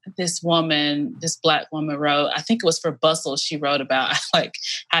was this Black woman wrote, I think it was for Bustle, she wrote about like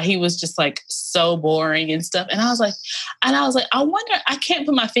how he was just like so boring and stuff. And I was like, I wonder, I can't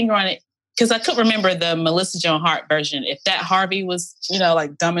put my finger on it, because I couldn't remember the Melissa Joan Hart version. If that Harvey was,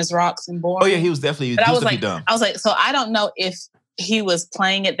 like dumb as rocks and boring. Oh yeah, he was definitely dumb. I was like, so I don't know if he was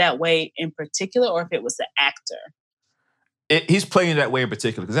playing it that way in particular, or if it was the actor. He's playing it that way in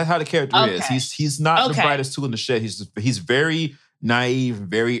particular because that's how the character is. He's not the brightest tool in the shed. He's very naive,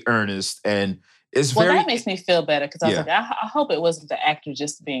 very earnest, and that makes me feel better because I was like, I hope it wasn't the actor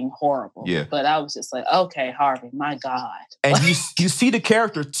just being horrible. Yeah, but I was just like, okay, Harvey, my God. And you see the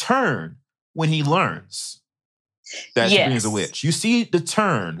character turn when he learns that Sabrina's a witch. You see the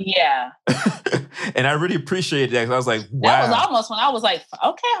turn. Yeah. And I really appreciated that because I was like, wow. That was almost when I was like,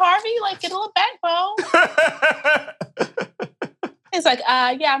 okay, Harvey, like get a little backbone. He's like,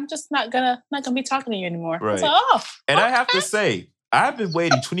 I'm just not gonna be talking to you anymore. Right. I was like, and I have to say, I've been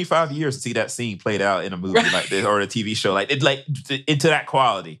waiting 25 years to see that scene played out in a movie like this or a TV show, into that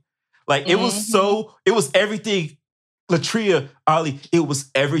quality. Like it was it was everything Latria, Ali, it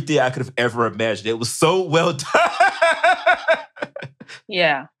was everything I could have ever imagined. It was so well done.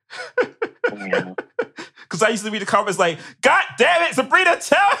 Yeah. Because I used to read the comments like, God damn it, Sabrina,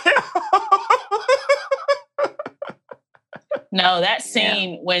 tell him. No, that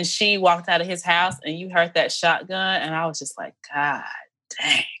scene when she walked out of his house and you heard that shotgun, and I was just like, God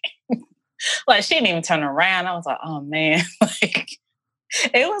dang. Like, she didn't even turn around. I was like, oh, man. Like,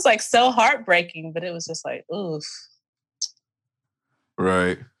 it was, like, so heartbreaking, but it was just like, oof.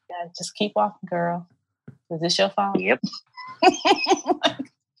 Right. Yeah, just keep walking, girl. Is this your fault? Yep.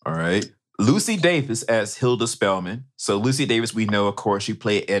 All right. Lucy Davis as Hilda Spellman. So Lucy Davis, we know, of course, she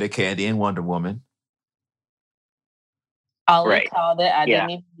played Etta Candy in Wonder Woman. Ollie called it. I didn't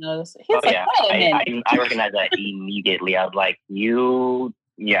even notice it. He's wait a minute. I recognized that immediately. I was like, Yeah,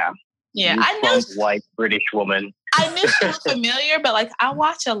 I knew white British woman. I knew she was familiar, but like I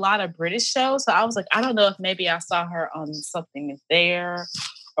watch a lot of British shows, so I was like, I don't know if maybe I saw her on something there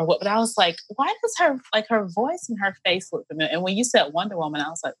or what. But I was like, why does her voice and her face look familiar? And when you said Wonder Woman, I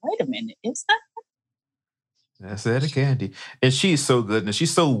was like, wait a minute, is that? That's Etta Candy, and she's so good, and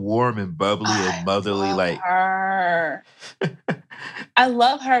she's so warm and bubbly and motherly. Like her. I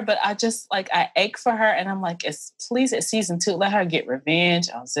love her, but I just like I ache for her, and I'm like, it's season 2. Let her get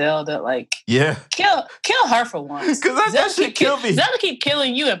revenge on Zelda. Like, kill her for once. Because that shit kill me. Zelda keep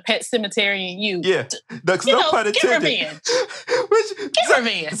killing you in Pet Cemetery, and you, no pun intended. Get revenge. Get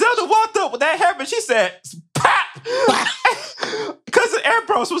revenge. Zelda walked up when that happened. She said, "Pop!" Because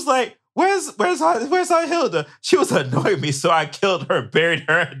Ambrose was like, Where's our Hilda? She was annoying me, so I killed her, buried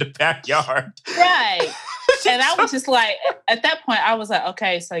her in the backyard. Right. And I was just like, at that point, I was like,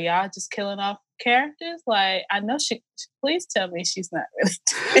 okay, so y'all just killing off characters? Like, I know please tell me she's not really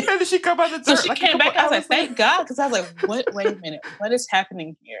dead. And then she come out the dirt. So she came back, I was like, thank God, because I was like, wait a minute, what is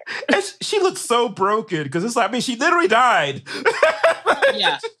happening here? And she looked so broken, because it's like, I mean, she literally died.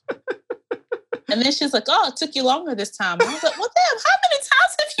 Yeah. And then she's like, oh, it took you longer this time. I was like, well, damn, how many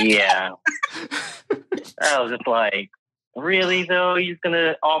times have you I was just like, really, though? You're going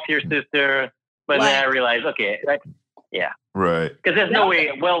to off your sister? But then I realized, okay, right. Because there's no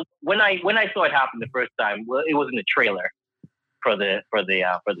way. Well, when I saw it happen the first time, well, it was in the trailer for the show.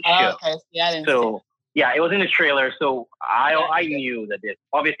 Okay. Yeah, I didn't see it. It was in the trailer. So I knew that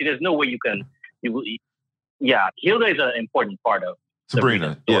obviously there's no way you can. Hilda is an important part of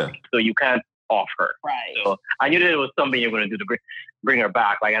Sabrina. So you can't off her. Right. So I knew that it was something you're going to do to bring her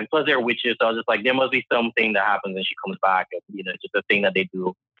back. Like, and plus they're witches, so I was just like, there must be something that happens when she comes back. Just a thing that they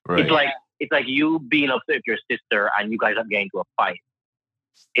do. Right. It's like you being upset with your sister and you guys are getting into a fight.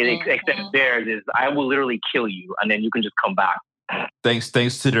 Except theirs is, I will literally kill you and then you can just come back. Thanks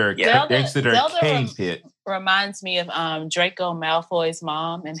to their cane pit. Reminds me of Draco Malfoy's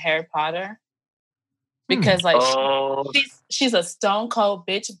mom in Harry Potter. Because she's a stone cold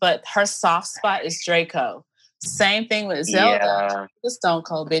bitch, but her soft spot is Draco. Same thing with Zelda. Yeah. She's a stone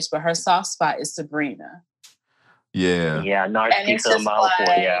cold bitch, but her soft spot is Sabrina. Yeah. Yeah, Narcissa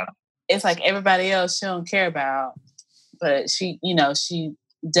Malfoy, It's like everybody else she don't care about. But she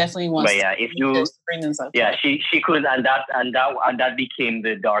definitely wants if you she could and that became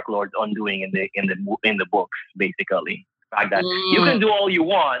the Dark Lord's undoing in the books, basically. Like that. You can do all you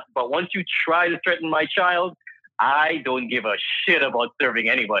want, but once you try to threaten my child, I don't give a shit about serving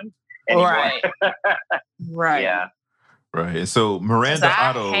anybody anymore. Right. Yeah. Right. So Miranda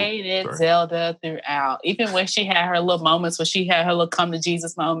Otto. I hated Zelda throughout. Even when she had her little moments, when she had her little come to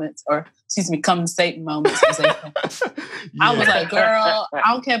Jesus moments, or come to Satan moments. I was like, girl,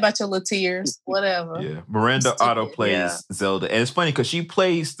 I don't care about your little tears, whatever. Yeah. Miranda Otto plays Zelda. And it's funny because she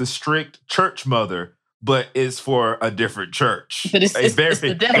plays the strict church mother, but it's for a different church. But it's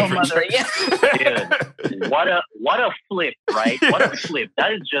the devil mother, Dude, what a flip, right? What a flip.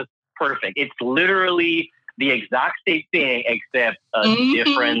 That is just perfect. It's literally the exact same thing except a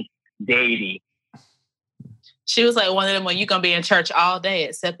different deity. She was like one of them when you're gonna be in church all day,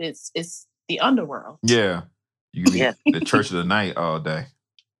 except it's the underworld. Yeah. You can be the church of the night all day.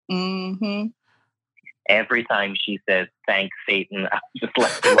 Mm-hmm. Every time she says "thanks, Satan," I'm just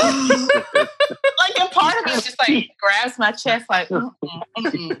like, like a part of me just like grabs my chest, like, because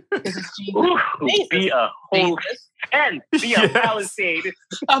it's Jesus. Be a host and be a palisade.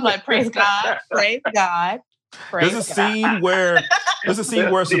 I'm like, praise God, praise God. There's a scene where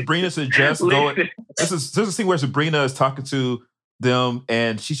Sabrina suggests going. There's a scene where Sabrina is talking to them,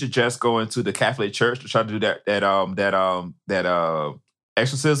 and she suggests going to the Catholic Church to try to do that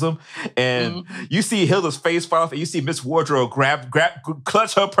exorcism, and you see Hilda's face fall off, and you see Miss Wardrobe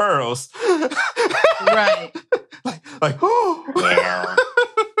clutch her pearls, right? like oh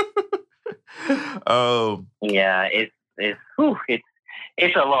yeah. yeah.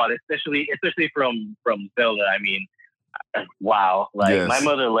 it's a lot, especially from Zelda. I mean, wow! Like my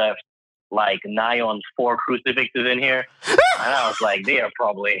mother left like nigh on 4 crucifixes in here, and I was like, they are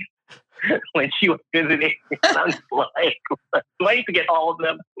probably when she was visiting. I was like, do I need to get all of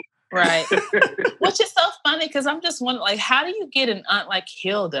them? Right. Which is so funny because I'm just wondering, like, how do you get an aunt like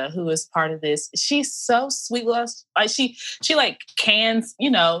Hilda who is part of this? She's so sweet with us. Like she like cans,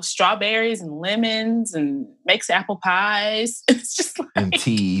 strawberries and lemons and makes apple pies. It's just like, and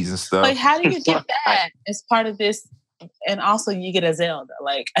teas and stuff. Like, how do you get that as part of this? And also you get a Zelda.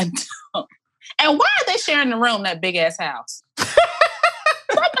 Like, I don't. And why are they sharing the room, that big ass house?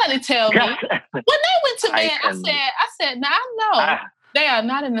 Somebody tell me. When they went to bed, I said, now I know. They are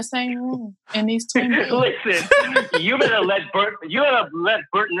not in the same room in these twin beds. Listen, you better let Bert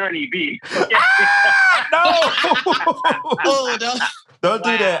and Ernie be. Okay? No! Oh, don't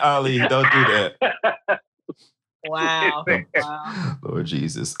do that, Ali. Don't do that. Wow. Lord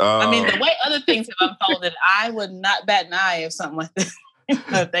Jesus. I mean, the way other things have unfolded, I would not bat an eye if something like this.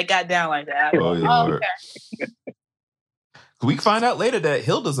 If they got down like that. Okay. We find out later that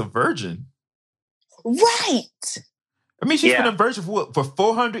Hilda's a virgin. Right. I mean, she's been a virgin for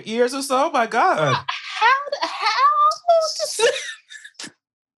 400 years or so. Oh my God. How?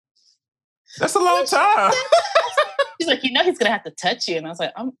 That's a long time. She's like, he's going to have to touch you. And I was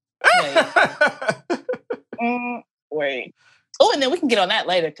like, wait. Oh, and then we can get on that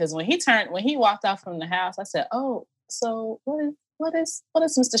later. Because when he walked out from the house, I said, oh, so what is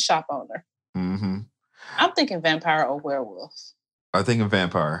Mr. Shop Owner? Mm-hmm. I'm thinking vampire or werewolf. I'm thinking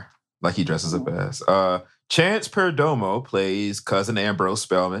vampire. Like he dresses up as. Chance Perdomo plays cousin Ambrose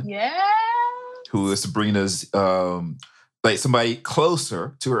Spellman. Yeah. Who is Sabrina's like somebody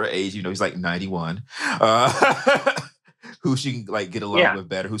closer to her age, he's like 91. Who she can like get along with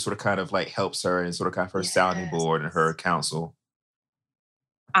better, who sort of kind of like helps her and sort of kind of her sounding board and her counsel.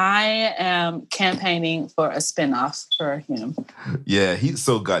 I am campaigning for a spinoff for him. Yeah, he's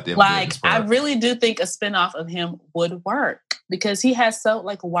so goddamn like, I really do think a spinoff of him would work because he has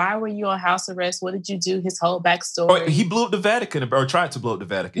why were you on house arrest? What did you do? His whole backstory. He blew up the Vatican or tried to blow up the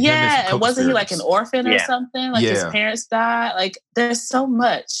Vatican. Yeah, and wasn't he like an orphan or something? Like his parents died. Like there's so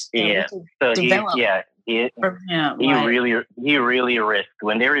much. Yeah, so he really risked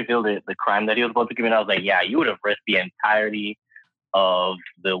when they revealed the crime that he was about to commit. I was like, yeah, you would have risked the entirety of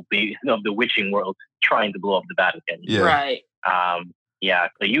the witching world trying to blow up the Vatican. Yeah. Right.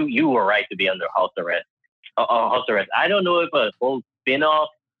 So you were right to be under house arrest. I don't know if a full spin-off,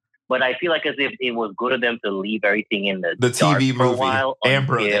 but I feel like as if it was good of them to leave everything in the TV for movie, a while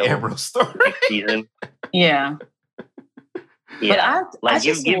Ambrose story. Next season. Yeah. But I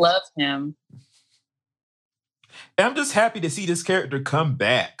just love him. And I'm just happy to see this character come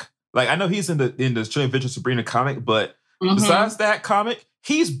back. Like I know he's in the Chilling Adventures of Sabrina comic, but besides that comic,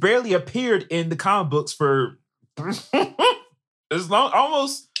 he's barely appeared in the comic books for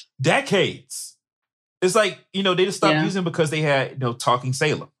almost decades. It's like, they just stopped using because they had, Talking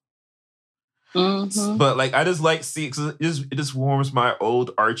Salem. Mm-hmm. But like, I just like see, it just warms my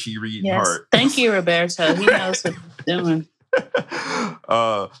old Archie reading heart. Thank you, Roberto. He knows what he's doing.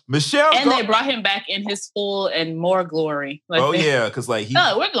 Michelle, and they brought him back in his full and more glory. Because like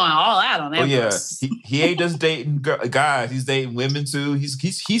we're going all out on that. Oh yeah, he ain't just dating guys; he's dating women too.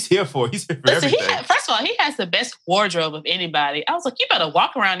 He's here for everything. First of all, he has the best wardrobe of anybody. I was like, you better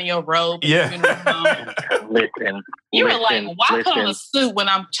walk around in your robe. Listen, you were like, why put on a suit when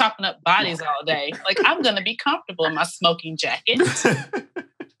I'm chopping up bodies all day? Like I'm gonna be comfortable in my smoking jacket.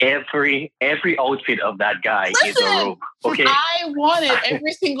 Every outfit of that guy is a robe. Okay, I wanted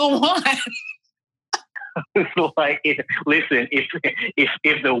every single one. So like, listen,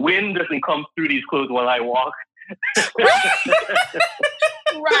 if the wind doesn't come through these clothes while I walk,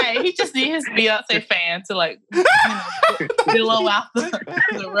 right? He just needs his Beyonce fan to like billow out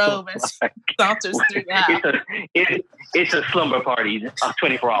the robe and saunters through the house. It's a slumber party of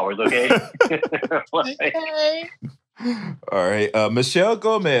 24 hours. Okay. Okay. All right. Michelle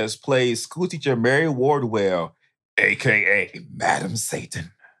Gomez plays schoolteacher Mary Wardwell, a.k.a. Madam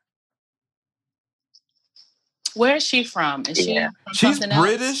Satan. Where is she from? Is she from She's something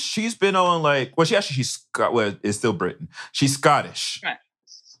British. else? She's been on it's still Britain. She's Scottish. Right.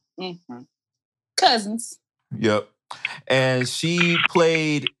 Mm-hmm. Cousins. Yep. And she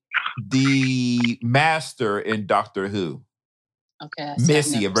played the Master in Doctor Who. Okay.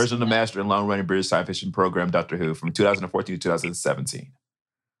 Missy, a version of the Master in long-running British science fiction program Doctor Who from 2014 to 2017.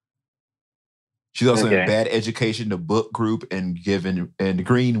 She's also in Bad Education, The Book Group, and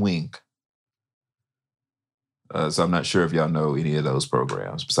Green Wing. So I'm not sure if y'all know any of those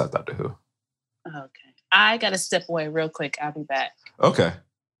programs besides Doctor Who. Okay. I got to step away real quick. I'll be back. Okay.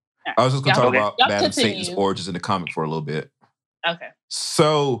 I was just going to talk about Madam continue. Satan's origins in the comic for a little bit. Okay.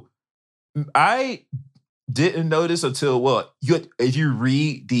 So I didn't notice until, if you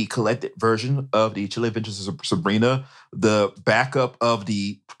read the collected version of the Chilling Adventures of Sabrina, the backup of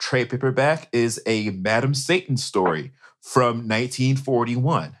the trade paperback is a Madam Satan story from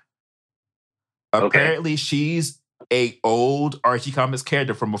 1941. Okay. Apparently, she's a old Archie Comics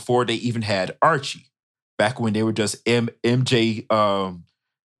character from before they even had Archie, back when they were just MLJ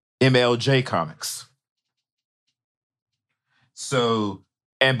Comics. So,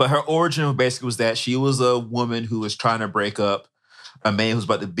 but her origin basically was that she was a woman who was trying to break up a man who's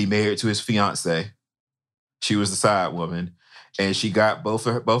about to be married to his fiance. She was the side woman, and she got both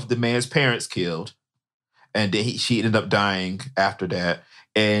of the man's parents killed, and then she ended up dying after that.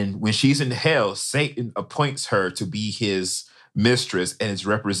 And when she's in hell, Satan appoints her to be his mistress and is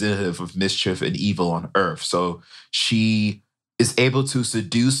representative of mischief and evil on earth. So she is able to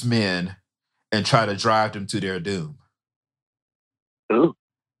seduce men and try to drive them to their doom. Ooh.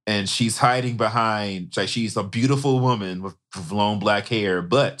 And she's hiding behind, like, she's a beautiful woman with long black hair,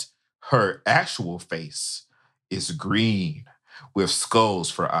 but her actual face is green with skulls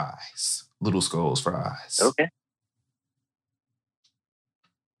for eyes, little skulls for eyes. Okay.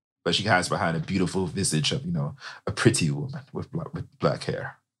 But she hides behind a beautiful visage of, a pretty woman with black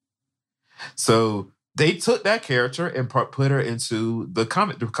hair. So they took that character and put her into the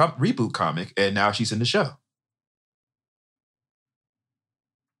reboot comic, and now she's in the show.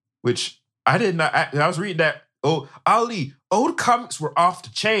 Which I did not. I was reading that. Oh, Ali, old comics were off the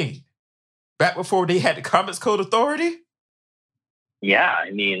chain back before they had the Comics Code Authority. Yeah, I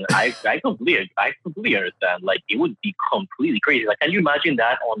mean, I completely understand. Like, it would be completely crazy. Like, can you imagine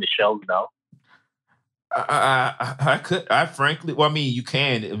that on the shelves now? I frankly, you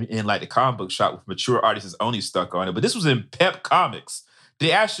can in like the comic book shop with mature artists only stuck on it, but this was in Pep Comics.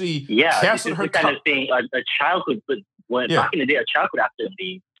 They actually canceled her. The kind of thing a child could, back in the day, a child could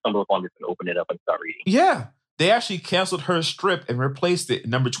actually stumble upon this and open it up and start reading. Yeah, they actually canceled her strip and replaced it,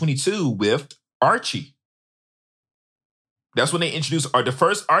 number 22, with Archie. That's when they introduced the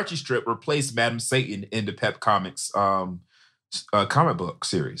first Archie strip replaced Madam Satan in the Pep Comics comic book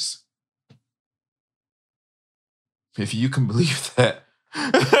series. If you can believe that.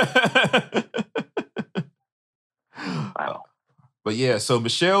 Wow. But yeah, so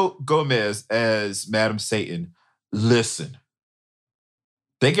Michelle Gomez as Madam Satan. Listen.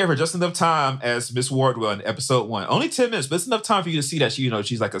 They gave her just enough time as Miss Wardwell in episode 1. Only 10 minutes, but it's enough time for you to see that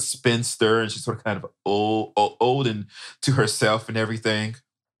she's like a spinster and she's sort of kind of old and to herself and everything.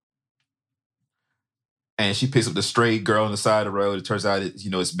 And she picks up the stray girl on the side of the road. It turns out,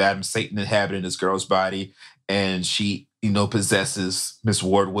 it's Madam Satan inhabiting this girl's body. And she, possesses Miss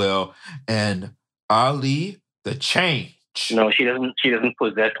Wardwell. And Ali, the change. No, she doesn't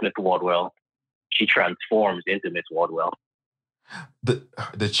possess Miss Wardwell. She transforms into Miss Wardwell.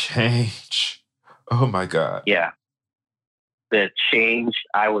 The change. Oh my God. Yeah. The change,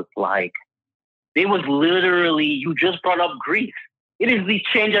 I was like, it was literally, you just brought up Grease. It is the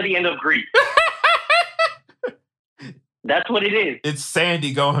change at the end of Grease. That's what it is. It's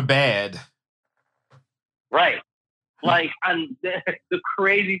Sandy going bad. Right. Like, and the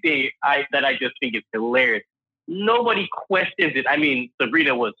crazy thing that I just think is hilarious. Nobody questions it. I mean,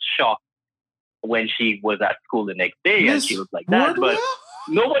 Sabrina was shocked when she was at school the next day and she was like that, but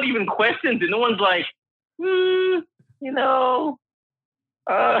nobody even questions it. No one's like,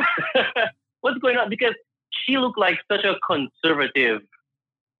 what's going on? Because she looked like such a conservative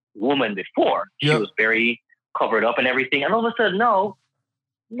woman before. She was very covered up and everything. And all of a sudden, no,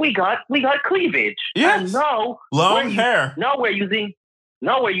 we got cleavage. Yes. And now long hair. Now we're using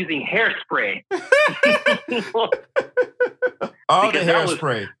hairspray. All the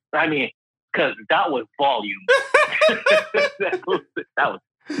hairspray. Because that was volume. that was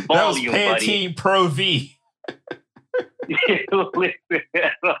volume, that was Pantene buddy. Pro V. Listen,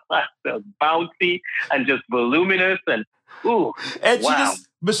 bouncy and just voluminous and ooh. And wow.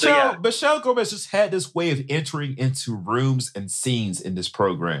 Michelle Gomez just had this way of entering into rooms and scenes in this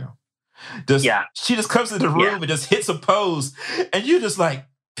program. She just comes into the room and just hits a pose, and you're just like,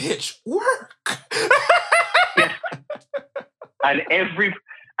 bitch, work.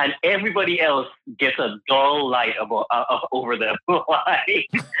 And everybody else gets a dull light over them. Like,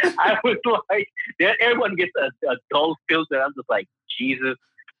 I was like, everyone gets a dull filter. I'm just like, Jesus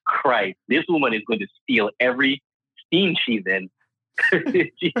Christ, this woman is going to steal every scene she's in.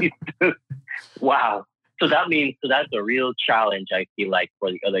 Jesus. Wow. So that's a real challenge, I feel like, for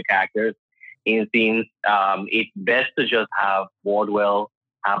the other characters in scenes. It's best to just have Wardwell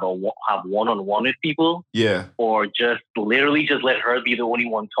have one-on-one with people, or just literally just let her be the only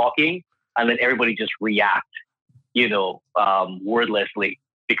one talking, and then everybody just react, wordlessly,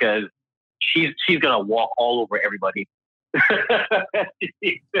 because she's gonna walk all over everybody.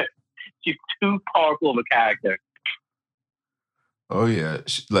 She's too powerful of a character. Oh yeah,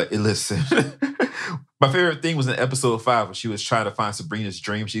 listen. My favorite thing was in episode 5 when she was trying to find Sabrina's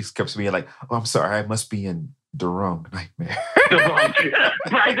dream. She kept being like, "Oh, I'm sorry, I must be in the wrong nightmare."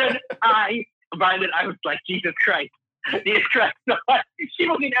 Brandon, I was like, Jesus Christ. Jesus Christ. No, she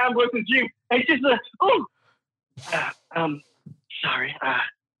was in Ambrose's dream. And she's like, sorry.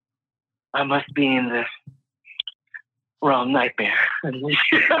 I must be in the wrong nightmare. The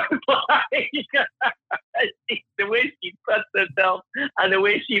way she pressed herself and the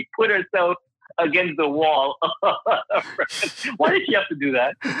way she put herself against the wall. Why did she have to do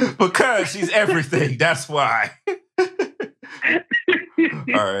that? Because she's everything. That's why.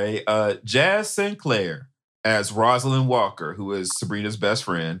 All right. Jazz Sinclair as Rosalind Walker, who is Sabrina's best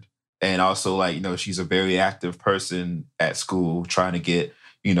friend. And also, she's a very active person at school trying to get,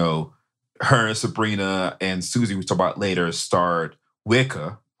 her and Sabrina and Susie, we talk about later, starred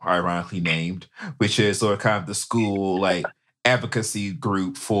Wicca, ironically named, which is sort of kind of the school, advocacy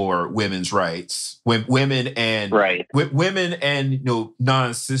group for women's rights, women and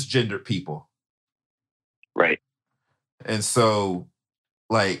non-cisgender people. Right. And so,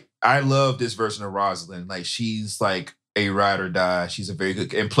 I love this version of Rosalind. She's a ride or die. She's a very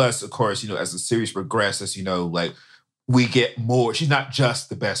good, and plus, of course, as the series progresses, we get more. She's not just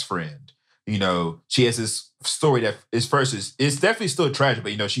the best friend. She has this story that is it's definitely still tragic,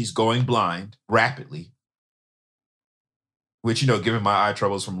 but she's going blind rapidly. Which, given my eye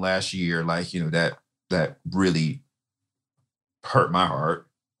troubles from last year, that really hurt my heart.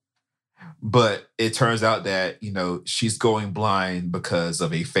 But it turns out that, she's going blind because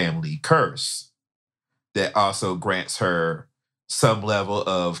of a family curse that also grants her some level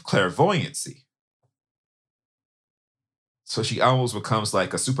of clairvoyancy. So she almost becomes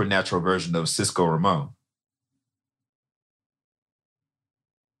like a supernatural version of Cisco Ramon.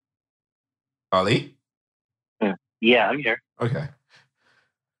 Ali? Yeah, I'm here. Okay.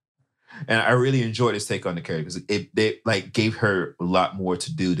 And I really enjoyed his take on the character because they gave her a lot more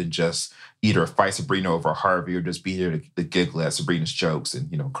to do than just either fight Sabrina over Harvey or just be there to giggle at Sabrina's jokes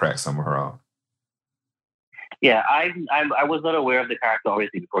and, crack some of her own. Yeah, I was not aware of the character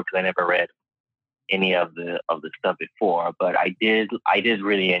obviously before because I never read any of the stuff before, but I did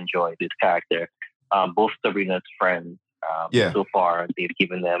really enjoy this character. Both Sabrina's friends, so far they've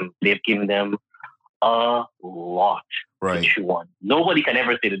given them a lot to chew on. Nobody can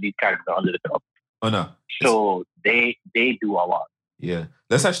ever say that these characters are underdeveloped. Oh no! So they do a lot. Yeah,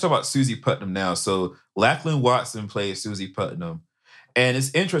 let's actually talk about Susie Putnam now. So Lachlan Watson plays Susie Putnam, and it's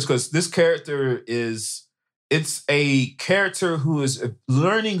interesting because this character it's a character who is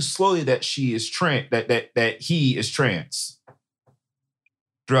learning slowly that she is trans, that he is trans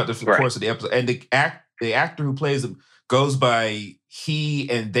throughout the course of the episode. And the actor who plays him goes by he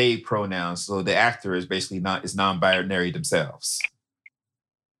and they pronouns. So the actor is basically is non-binary themselves.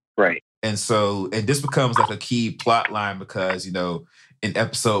 Right. And this becomes a key plot line because, in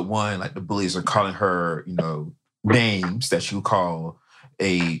episode 1, the bullies are calling her, names that you call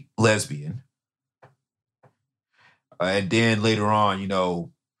a lesbian. And then later on,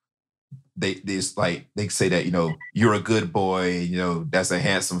 they say that, you're a good boy, that's a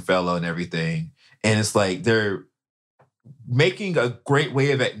handsome fellow and everything. And it's they're making a great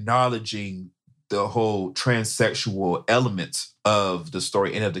way of acknowledging the whole transsexual element of the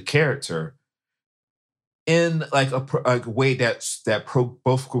story and of the character in a way that's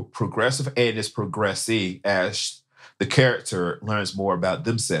both progressive and is progressing as the character learns more about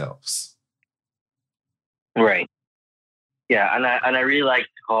themselves. Right. Yeah, and I really liked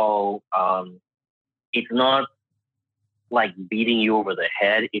how it's not beating you over the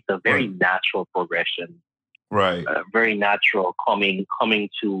head. It's a very natural progression. Right. Very natural coming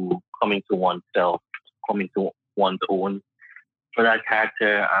to oneself, coming to one's own for that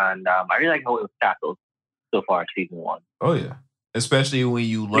character. And I really like how it was tackled so far, season 1. Oh yeah. Especially when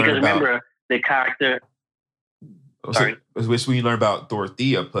you learn because remember the character. Sorry. Especially when you learn about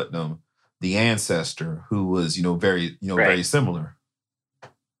Dorothea Putnam, the ancestor, who was, very, very similar.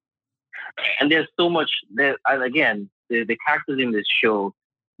 And there's so much. And again, the characters in this show,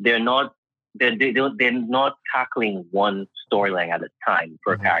 they're not tackling one storyline at a time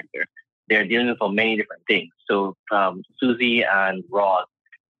per character. They're dealing with many different things. So Susie and Ross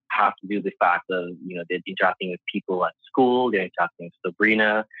have to do with the fact that, they're interacting with people at school, they're interacting with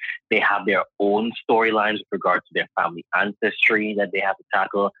Sabrina. They have their own storylines with regard to their family ancestry that they have to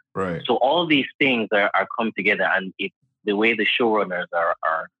tackle. Right. So all these things are come together, and the way the showrunners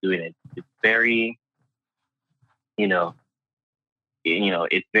are doing it, it's very, it's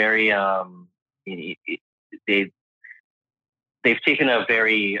very, they've taken a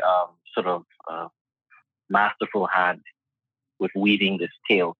very sort of masterful hand with weaving this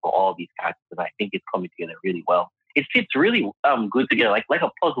tale for all these characters, and I think it's coming together really well. It fits really good together, like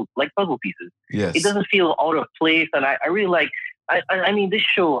a puzzle, like puzzle pieces. Yes. It doesn't feel out of place, and I really like. I mean, this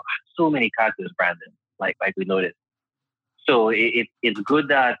show has so many characters, Brandon. Like we noticed. So it's good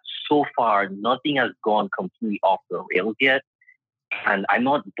that so far nothing has gone completely off the rails yet, and I'm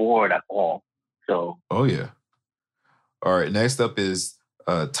not bored at all. So. Oh yeah. All right. Next up is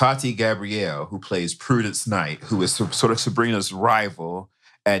Tati Gabrielle, who plays Prudence Knight, who is sort of Sabrina's rival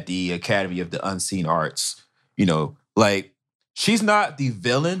at the Academy of the Unseen Arts. Like, she's not the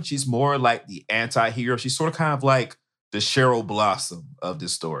villain. She's more like the anti-hero. She's sort of kind of like the Cheryl Blossom of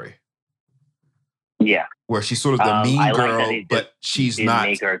this story. Yeah. Where she's sort of the mean girl, like but she's not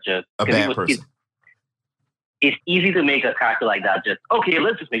a bad person. It's easy to make a character like that just, okay,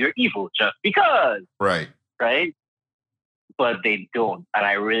 let's just make her evil just because. Right. Right? But they don't. And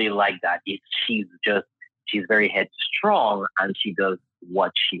I really like that. She's very headstrong, and she does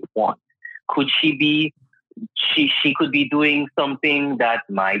what she wants. Could she be, she could be doing something that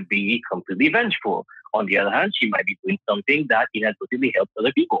might be completely vengeful. On the other hand, she might be doing something that inadvertently helps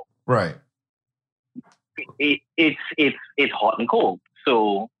other people. Right. It's hot and cold.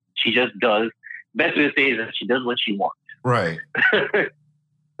 So she just does, best way to say is that she does what she wants. Right.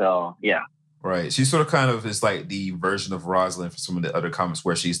 So, yeah. Right. She sort of kind of is like the version of Rosalind for some of the other comics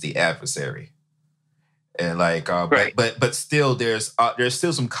where she's the adversary. And like, right. but still there's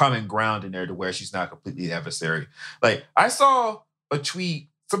still some common ground in there to where she's not completely the adversary. Like, I saw a tweet.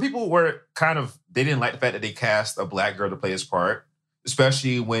 Some people were they didn't like the fact that they cast a black girl to play his part,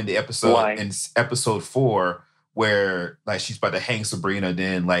 especially when the episode in episode 4 where like she's about to hang Sabrina,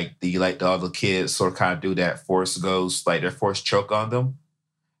 then like the other kids sort of kind of do that force ghost, like their force choke on them.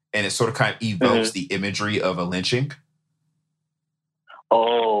 And it sort of kind of evokes the imagery of a lynching.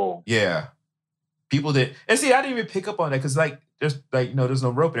 Oh. Yeah. People did. And see, I didn't even pick up on that because there's no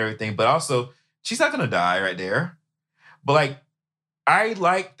rope and everything. But also, she's not going to die right there. But like, I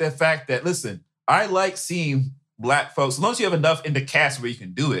like the fact that, listen, I like seeing black folks, as long as you have enough in the cast where you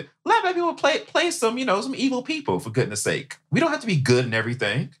can do it, let black people play some, some evil people, for goodness sake. We don't have to be good in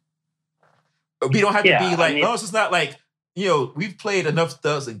everything. We don't have to be like, no, it's just not like, we've played enough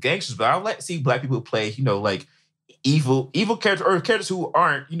thugs and gangsters, but I would like to see black people play, like evil characters or characters who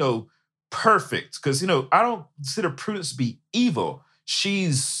aren't, perfect. Because, I don't consider Prudence to be evil.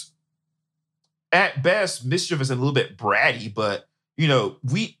 She's at best mischievous and a little bit bratty, but, you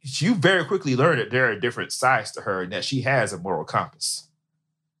very quickly learn that there are different sides to her and that she has a moral compass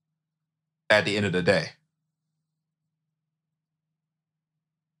at the end of the day.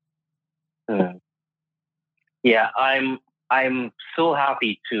 Yeah, I'm so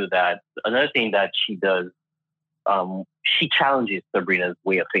happy too that another thing that she does, she challenges Sabrina's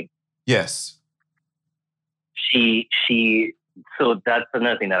way of thinking. Yes. So that's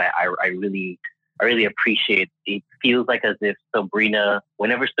another thing that I really appreciate. It feels like as if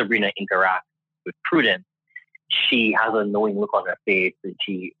whenever Sabrina interacts with Prudence, she has a knowing look on her face, and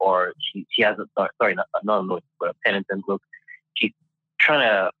she has not a knowing, but a penitent look. She's trying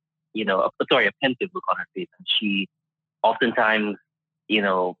to, a pensive look on her face, and she oftentimes,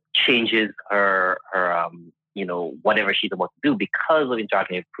 changes her whatever she's about to do because of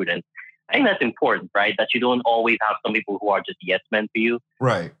interacting with Prudence. I think that's important, right? That you don't always have some people who are just yes men for you.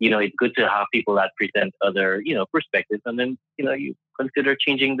 Right. It's good to have people that present other, perspectives, and then, you consider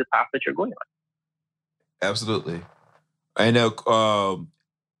changing the path that you're going on. Absolutely. I know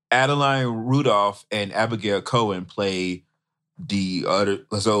Adeline Rudolph and Abigail Cohen play the other.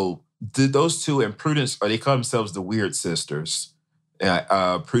 So those two and Prudence, they call themselves the Weird Sisters.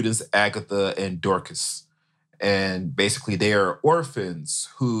 Prudence, Agatha, and Dorcas. And basically they are orphans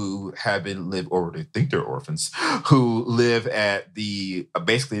who they think they're orphans, who live at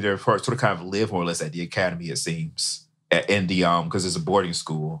basically they're sort of kind of live more or less at the academy, it seems, in the, because it's a boarding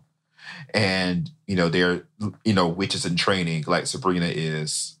school. And, they're, witches in training like Sabrina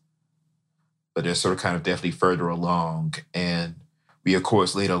is. But they're sort of kind of definitely further along. And we, of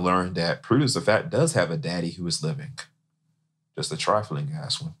course, later learned that Prudence, in fact, does have a daddy who is living. Just a trifling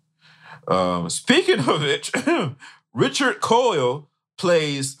ass one. Speaking of it, Richard Coyle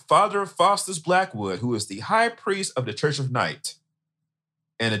plays Father Faustus Blackwood, who is the high priest of the Church of Night.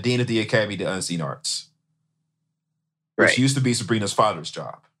 and the dean of the Academy of the Unseen Arts, which Right. used to be Sabrina's father's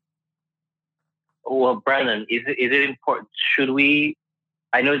job. Well, Brandon, is it important? Should we?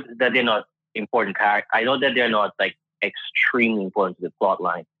 I know that they're not important characters. I know that they're not like extremely important to the plot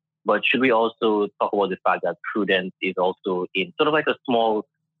line. But should we also talk about the fact that Prudence is also in sort of like a small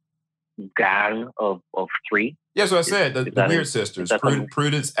gang of three? Yeah, so I said the that Weird is Sisters, that something?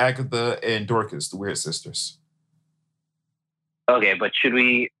 Prudence, Agatha, and Dorcas, the Weird Sisters. Okay, but should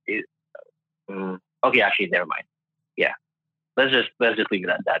we? Okay, actually, never mind. Yeah, let's just leave it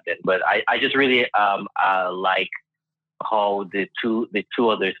at that then. But I just really like how the two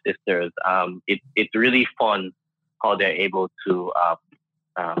other sisters. It's really fun how they're able to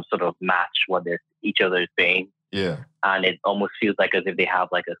sort of match what each other is saying. Yeah. And it almost feels like as if they have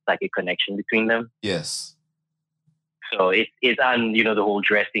like a psychic connection between them. Yes. So it's and the whole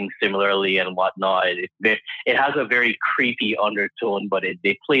dressing similarly and whatnot. It has a very creepy undertone, but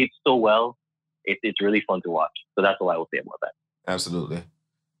they play it so well. It's really fun to watch. So that's all I will say about that. Absolutely.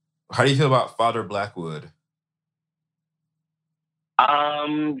 How do you feel about Father Blackwood?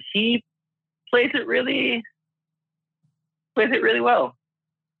 He plays it really well.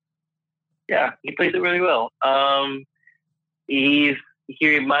 Yeah, he plays it really well. He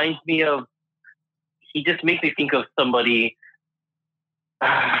reminds me of. He just makes me think of somebody.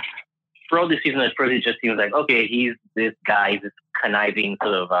 Throughout the season, at first, it just seems like, okay, he's this guy, this conniving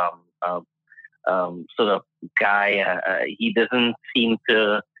sort of guy. He doesn't seem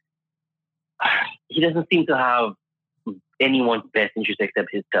to have anyone's best interest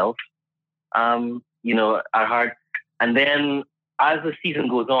except himself. At heart. And then as the season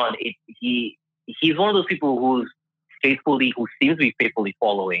goes on, he's one of those people who seems to be faithfully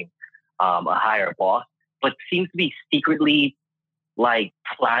following a higher boss, but seems to be secretly like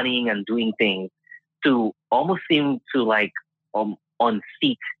planning and doing things to almost seem to like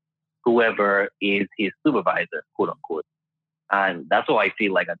unseat whoever is his supervisor, quote unquote. And that's what I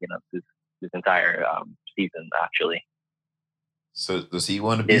feel like at the end of this entire season, actually. So does he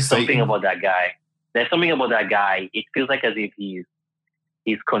want to be There's Satan? something about that guy. It feels like as if he's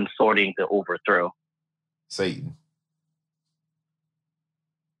consorting to overthrow Satan.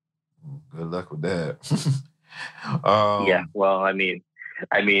 Good luck with that. Yeah, well, I mean,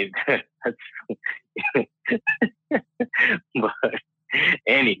 that's but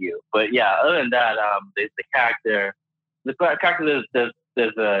anywho, yeah. Other than that, the character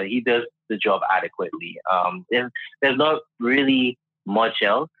he does the job adequately. There's not really much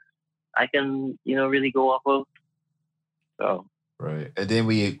else I can really go off of. So right, and then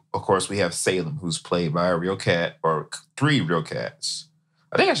we have Salem, who's played by a real cat or 3 real cats.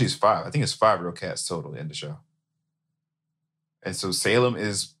 I think actually it's 5. I think it's 5 real cats total in the show. And so Salem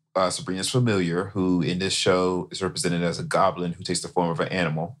is Sabrina's familiar, who in this show is represented as a goblin who takes the form of an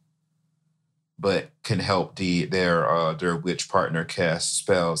animal, but can help their witch partner cast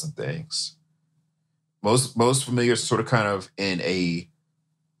spells and things. Most familiars are sort of kind of in a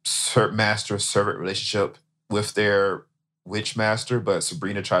master-servant relationship with their witch master, but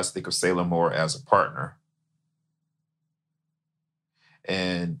Sabrina tries to think of Salem more as a partner.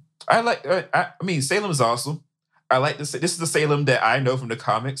 And I mean, Salem is awesome. I like to say this is the Salem that I know from the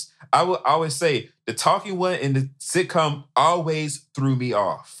comics. I will always say the talking one in the sitcom always threw me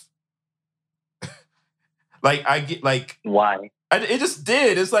off. Like I get like why? It just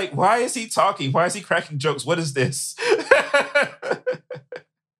did. It's like, why is he talking? Why is he cracking jokes? What is this?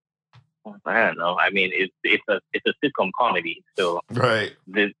 I don't know. I mean, it's a sitcom comedy, so right.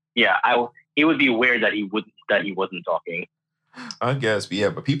 It would be weird that he wasn't talking. I guess,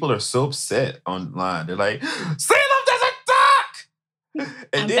 but people are so upset online. They're like, Salem doesn't talk.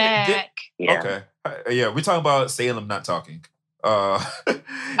 And I'm back. Okay, we're talking about Salem not talking. Oh,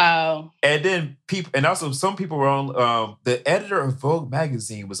 and then people, and also some people were on. The editor of Vogue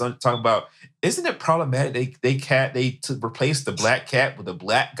magazine was talking about, isn't it problematic they replaced the black cat with a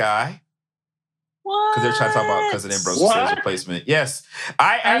black guy? What? Because they're trying to talk about Cousin Ambrose's replacement. Yes,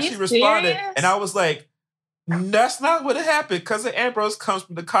 I actually responded, and I was like, that's not what happened. Cousin Ambrose comes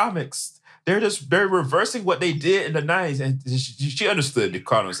from the comics. They're reversing what they did in the 90s, and she understood the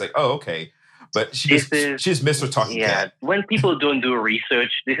comics. Like, oh, okay. But she just missed her talking cat. When people don't do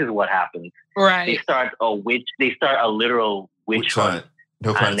research, this is what happens. Right. They start a literal witch hunt.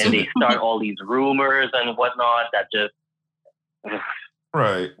 No and then they start all these rumors and whatnot that just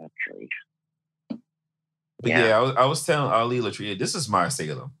right. That's crazy. But I was telling Ali Latria, this is my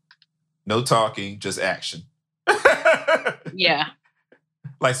Salem. No talking, just action. Yeah.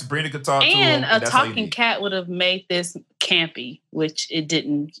 Like Sabrina could talk and to him. A talking cat would have made this campy, which it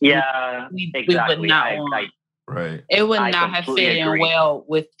didn't. Yeah, we exactly. would not want. Right. It would I not have fit completely in agree. well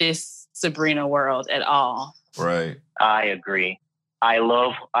with this Sabrina world at all. Right. I agree. I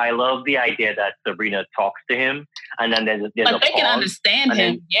love the idea that Sabrina talks to him, and then there's But a they can pause, understand and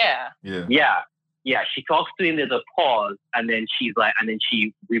him. Yeah. Yeah. She talks to him. There's a pause, and then she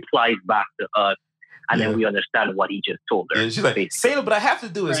replies back to us, and then we understand what he just told her. Yeah, she's like, Sailor, but I have to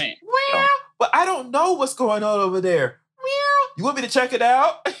do is, Right. meow, but I don't know what's going on over there. Meow. You want me to check it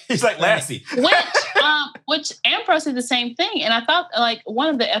out? He's like, Lassie. Which Ambrose did the same thing. And I thought like one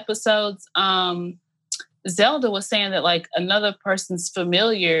of the episodes, Zelda was saying that like another person's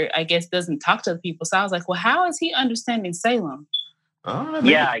familiar, I guess, doesn't talk to the people. So I was like, well, how is he understanding Salem?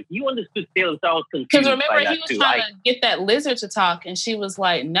 Yeah, you understood Salem, so I was confused. Because remember, he was trying to get that lizard to talk, and she was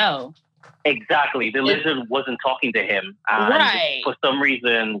like, no. Exactly. The lizard wasn't talking to him. And right. For some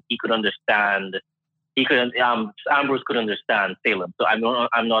reason, he could understand. Ambrose could understand Salem. So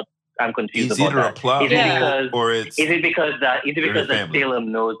I'm confused about that. Is it because that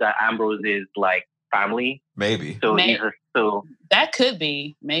Salem knows that Ambrose is like family? Maybe. So that could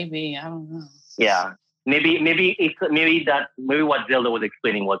be. Maybe. I don't know. Yeah. Maybe what Zelda was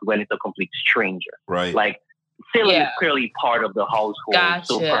explaining was when it's a complete stranger. Right. Like Salem is clearly part of the household. Gotcha.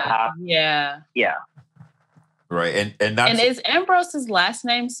 So perhaps Yeah. Right. And is Ambrose's last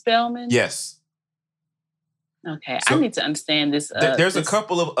name Spellman? Yes. Okay, so I need to understand this. There's a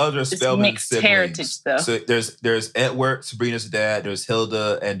couple of other Spellman siblings. Heritage stuff. So there's Edward, Sabrina's dad. There's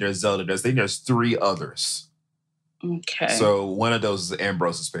Hilda, and there's Zelda. I think there's 3 others. Okay. So one of those is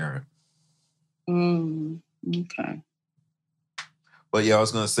Ambrose's parent. Okay. But yeah, I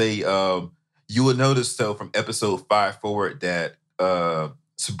was gonna say, you would notice though from episode 5 forward that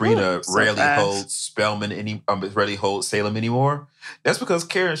Sabrina rarely holds Spellman rarely holds Salem anymore. That's because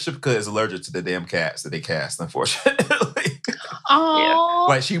Karen Shipka is allergic to the damn cats that they cast, unfortunately. Oh.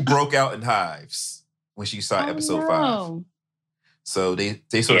 Like she broke out in hives when she saw episode 5. So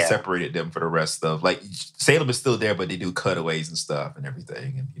they sort of separated them for the rest of like Salem is still there, but they do cutaways and stuff and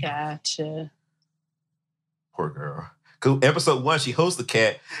everything. And, gotcha. Poor girl. Cause episode 1, she hosts the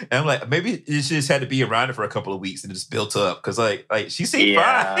cat, and I'm like, maybe she just had to be around it for a couple of weeks and it just built up. Cause like she seemed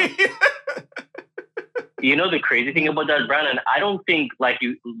fine. You know the crazy thing about that, Brandon? I don't think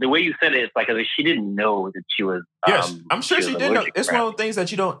the way you said it's like as if she didn't know that she was. Yes, I'm sure she did know. It's one of the things that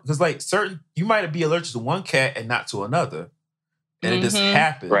you don't, because like you might be allergic to one cat and not to another, and it just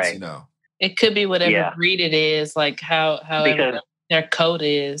happens, right. You know. It could be whatever breed it is, like how their coat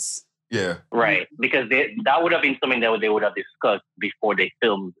is. Yeah. Right. Because that would have been something that they would have discussed before they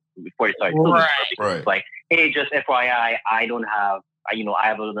started filming. Right. It's like, hey, just FYI, I don't have, I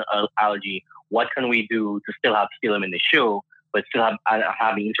have an allergy. What can we do to still have Salem in the show, but still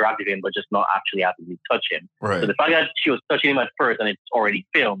have me interact with him, but just not actually having me touch him? Right. So the fact that she was touching him at first and it's already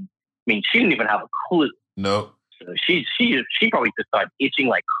filmed, I mean, she didn't even have a clue. No. So she probably just started itching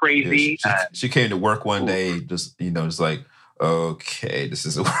like crazy. Yeah, she came to work one day, just like, okay, this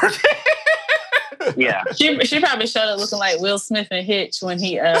isn't working. Yeah. She probably showed up looking like Will Smith and Hitch when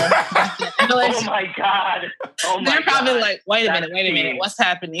he oh my God. They're probably like, wait a minute, what's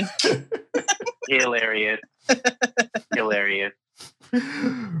happening? Hilarious.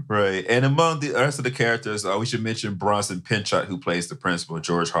 Right. And among the rest of the characters, we should mention Bronson Pinchot, who plays the principal,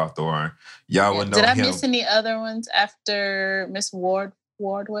 George Hawthorne. Y'all would know him. Did I miss any other ones after Miss Wardwell?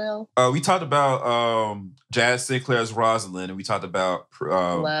 We talked about Jazz Sinclair's Rosalind, and we talked about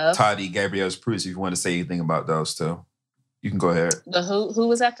Toddy Gabrielle's Prudence. If you want to say anything about those two, you can go ahead. The who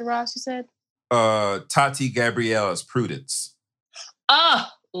was after Ross, you said? Tati Gabrielle's Prudence. Oh,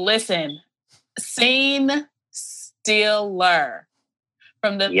 listen. Scene stealer.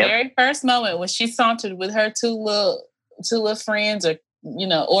 From the very first moment when she sauntered with her two little friends or,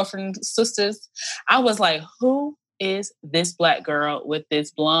 orphan sisters, I was like, who is this Black girl with this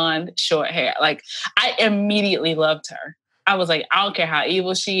blonde short hair? Like, I immediately loved her. I was like, I don't care how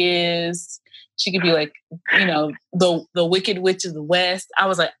evil she is. She could be like, the Wicked Witch of the West. I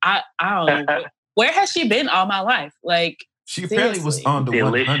was like, I don't know. Where has she been all my life? Like, she apparently was on the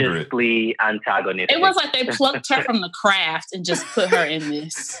 100. Deliciously antagonistic. It was like they plucked her from The Craft and just put her in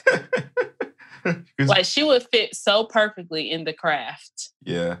this. Like, she would fit so perfectly in The Craft.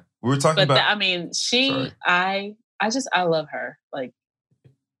 Yeah. We were talking about... I love her. Like,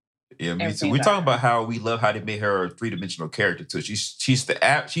 yeah, me too. We're talking about how we love how they made her a 3-dimensional character too. She's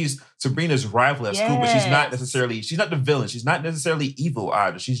Sabrina's rival at school, but she's not the villain. She's not necessarily evil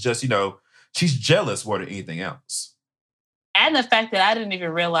either. She's just, she's jealous more than anything else. And the fact that I didn't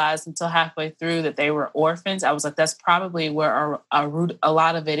even realize until halfway through that they were orphans, I was like, that's probably where a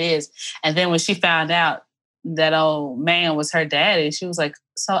lot of it is. And then when she found out, that old man was her daddy. She was like,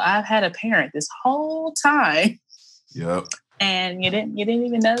 so I've had a parent this whole time. Yep. And you didn't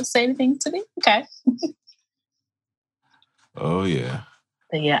even say anything to me? Okay. Oh, yeah.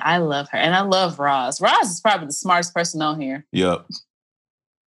 But yeah, I love her. And I love Roz. Roz is probably the smartest person on here. Yep.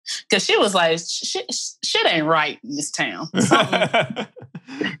 Because she was like, shit ain't right in this town.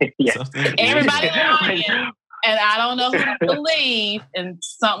 Yeah. Everybody lying. And I don't know who to believe. And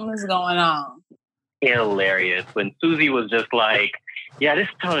something is going on. Hilarious. When Susie was just like, yeah, this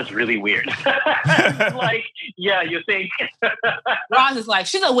town is really weird. Like, yeah, you think. Roz is like,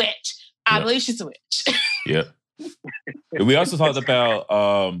 she's a witch. I believe she's a witch. Yep. We also talked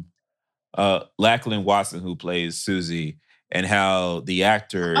about Lachlan Watson, who plays Susie, and how the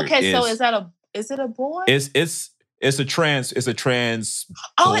actor so is it a boy? It's a trans boy,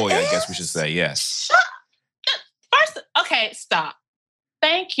 I guess we should say, yes. First, okay, stop.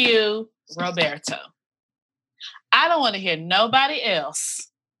 Thank you, Roberto. I don't want to hear nobody else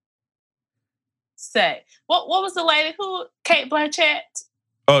say. What was the lady who? Kate Blanchett?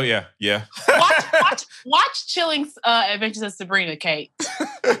 Oh, yeah. Watch Chilling's Adventures of Sabrina, Kate.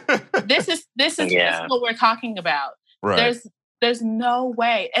 This is what we're talking about. Right. There's no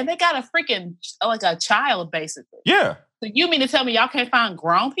way. And they got a freaking, like a child, basically. Yeah. So you mean to tell me y'all can't find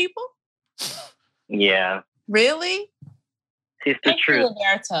grown people? Yeah. Really? It's the truth.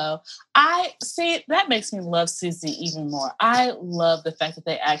 Roberto. I see, that makes me love Susie even more. I love the fact that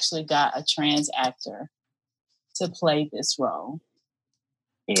they actually got a trans actor to play this role.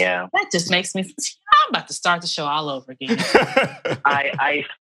 Yeah. That just makes me, I'm about to start the show all over again. I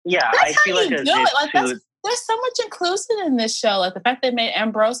feel like there's so much inclusion in this show. Like the fact they made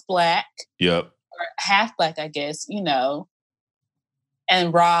Ambrose black. Yep. Or half black, I guess,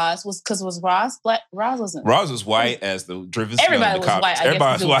 And Roz was Roz black? Roz wasn't. Roz was white as the driven. Everybody was white.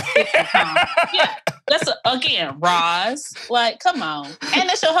 Everybody was white. Yeah, that's again Roz. Like, come on. And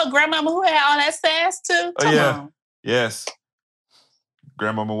they show her grandmama who had all that sass too. Come on. Yes.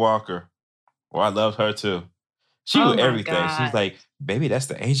 Grandmama Walker. Well, I loved her too. She knew everything. God. She's like, baby, that's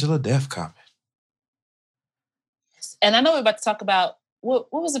the angel of death coming. And I know we're about to talk about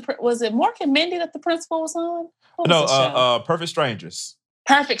what was it? Was it Mork and Mindy that the principal was on? Perfect Strangers.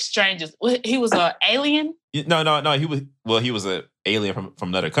 Perfect Strangers. He was an alien? No. He was an alien from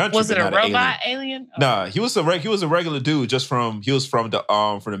another country. Was it a robot alien? No, he was a regular dude. He was from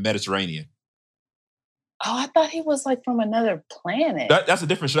the Mediterranean. Oh, I thought he was like from another planet. That's a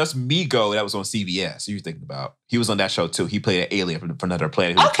different show. That's Migo. That was on CBS. You're thinking about. He was on that show too. He played an alien from another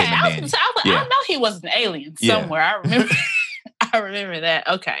planet. Okay, I was like, I know he was an alien somewhere. I remember. I remember that.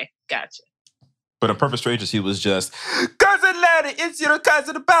 Okay, gotcha. But in Perfect Strangers, he was just, Cousin Laddie, it's your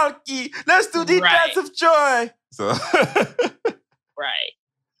cousin Balky. Let's do the dance of joy. So, right.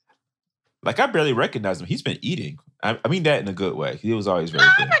 Like, I barely recognize him. He's been eating. I mean that in a good way. He was always very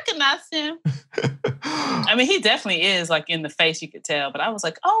good. I recognize him. I mean, he definitely is, like, in the face, you could tell. But I was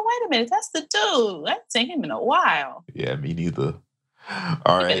like, oh, wait a minute. That's the dude. I haven't seen him in a while. Yeah, me neither.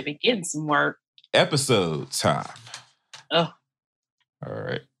 All right. Better be getting some work. Episode time. Oh. All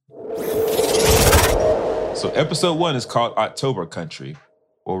right. So episode 1 is called October Country,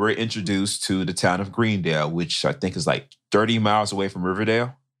 where we're introduced to the town of Greendale, which I think is like 30 miles away from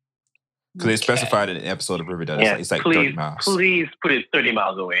Riverdale. Because they specified in an episode of Riverdale. Yeah, it's like 30 miles. Please put it 30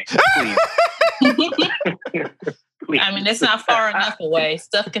 miles away. Please. Please. I mean, it's not far enough away.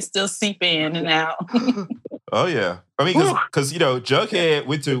 Stuff can still seep in and out. Oh, yeah. I mean, because Jughead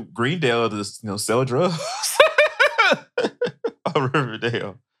went to Greendale to sell drugs on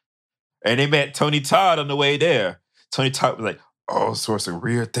Riverdale. And they met Tony Todd on the way there. Tony Todd was like, all sorts of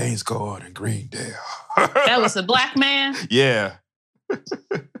weird things go on in Greendale. That was a black man? Yeah.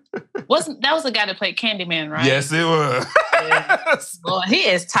 That was the guy that played Candyman, right? Yes, it was. Yeah. Well, he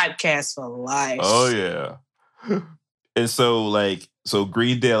is typecast for life. Oh, yeah. And so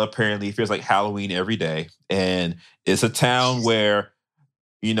Greendale apparently feels like Halloween every day. And it's a town where,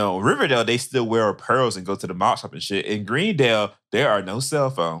 Riverdale, they still wear pearls and go to the mall shop and shit. In Greendale, there are no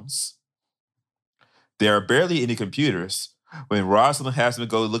cell phones. There are barely any computers. When Rosalind has them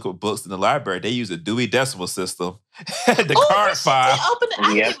go look at books in the library, they use a Dewey Decimal System. The card file. I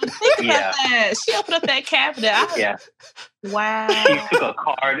didn't even think about that. She opened up that cabinet. Wow. She took a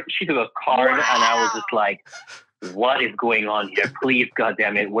card, and I was just like, what is going on here? Please,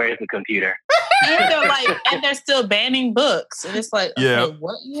 goddammit, where's the computer? And they're still banning books. And it's like, okay,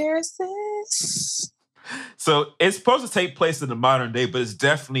 what year is this? So it's supposed to take place in the modern day, but it's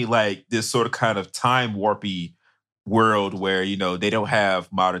definitely like this sort of kind of time warpy world where, they don't have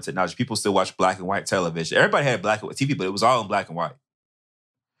modern technology. People still watch black and white television. Everybody had black and white TV, but it was all in black and white.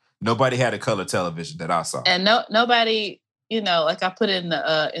 Nobody had a color television that I saw. And nobody, like I put in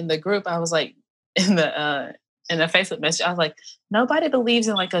the group, I was like, in the Facebook message, I was like, nobody believes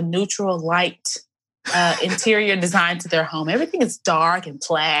in like a neutral light interior design to their home. Everything is dark and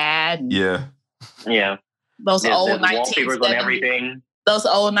plaid. And yeah. Those old wallpapers on everything. Those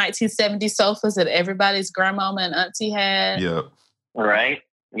old 1970 sofas that everybody's grandmama and auntie had. Yep. Right.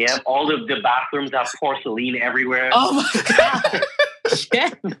 Yeah. All the bathrooms have porcelain everywhere. Oh my God.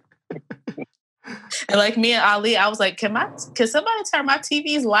 Yeah. And like me and Ali, I was like, can somebody turn my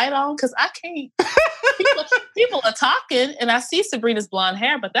TV's light on? Because I can't. People are talking, and I see Sabrina's blonde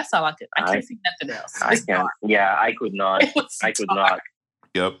hair, but that's all I could. I can't see nothing else. I can't. Yeah, I could not. I could not.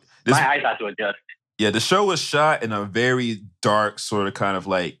 Yep. My eyes had to adjust. Yeah, the show was shot in a very dark, sort of kind of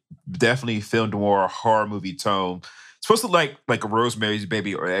like definitely filmed more horror movie tone. It's supposed to look like a Rosemary's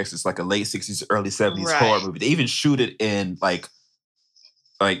Baby or X. It's like a late 60s, early 70s horror movie. They even shoot it in like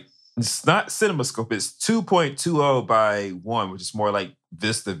it's not CinemaScope. It's 2.20 by 1, which is more like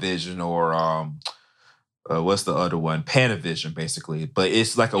VistaVision or what's the other one? Panavision, basically. But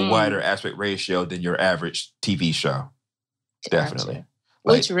it's like a wider aspect ratio than your average TV show. Definitely. Gotcha.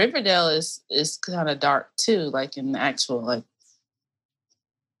 Which Riverdale is kind of dark too, like in the actual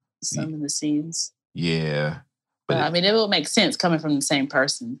some of the scenes. Yeah. But I mean, it will make sense coming from the same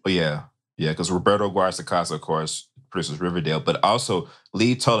person. Oh yeah. Yeah, because Roberto Guarasacasa, of course, produces Riverdale, but also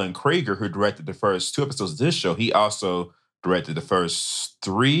Lee Tullen Krieger, who directed the first 2 episodes of this show, he also directed the first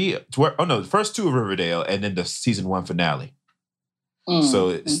 2 of Riverdale, and then the season 1 finale. So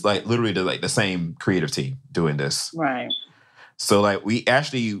it's like literally the same creative team doing this. Right. So like we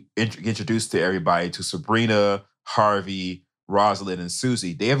actually introduced to everybody to Sabrina, Harvey, Rosalind, and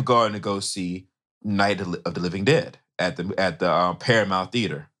Susie. They have gone to go see Night of the Living Dead at the Paramount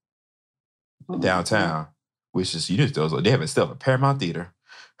Theater downtown, which is they have still a Paramount Theater.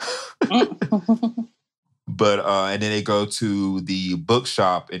 But and then they go to the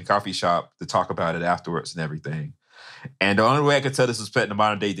bookshop and coffee shop to talk about it afterwards and everything. And the only way I could tell this was set in the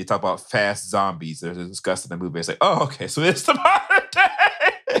modern day, they talk about fast zombies. There's a discuss in the movie. It's like, oh, okay, so it's the modern day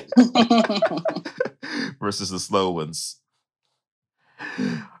versus the slow ones.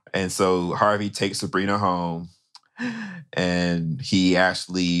 And so Harvey takes Sabrina home, and he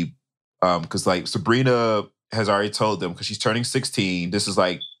actually, because like Sabrina has already told them, because she's turning 16. This is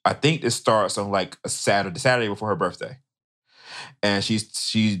like, I think this starts on like the Saturday before her birthday, and she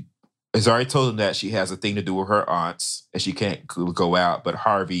has already told them that she has a thing to do with her aunts and she can't go out. But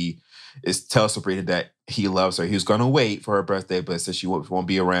Harvey tells Sabrina that he loves her. He was going to wait for her birthday, but since she won't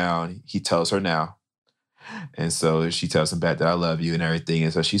be around, he tells her now. And so she tells him back that I love you and everything.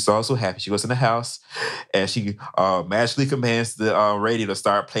 And so she's also happy. She goes in the house and she magically commands the radio to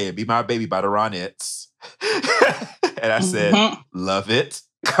start playing Be My Baby by the Ronettes. And I said, love it.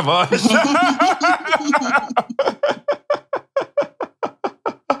 Come on.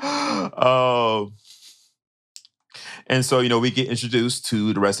 And so, we get introduced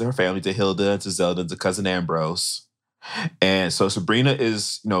to the rest of her family, to Hilda, to Zelda, to Cousin Ambrose. And so Sabrina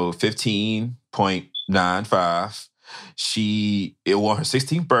is, 15.95. It was her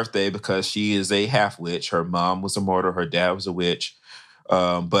 16th birthday because she is a half witch. Her mom was a mortal. Her dad was a witch.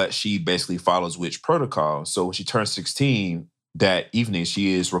 But she basically follows witch protocol. So when she turns 16, that evening,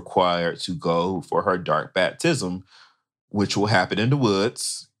 she is required to go for her dark baptism, which will happen in the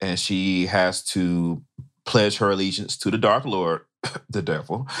woods. And she has to pledge her allegiance to the Dark Lord, the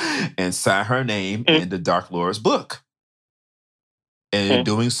devil, and sign her name in the Dark Lord's book. And in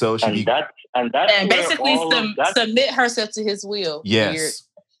doing so, she basically submit herself to his will. Yes.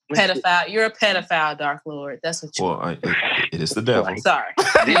 You're a pedophile, Dark Lord. That's what you are. It is the devil. Sorry.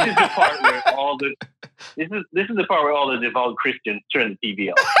 This is the part where this is the part where all the devout Christians turn the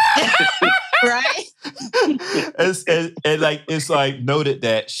TV off. Right? It's like noted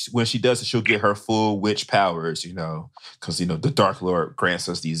that when she does it, she'll get her full witch powers, because, the Dark Lord grants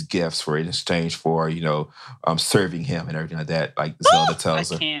us these gifts in exchange for, serving him and everything like that, like Zelda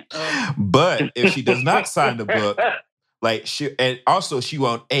tells her. But if she does not sign the book, she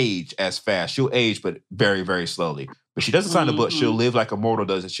won't age as fast. She'll age, but very, very slowly. But she doesn't sign the book, she'll live like a mortal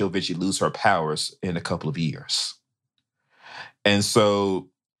does, and she'll eventually lose her powers in a couple of years. And so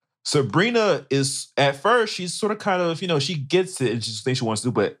Sabrina is, at first, she's sort of kind of, she gets it and she thinks she wants to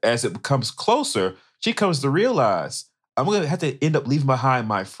do, but as it becomes closer, she comes to realize, I'm going to have to end up leaving behind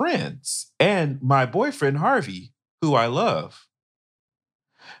my friends and my boyfriend, Harvey, who I love.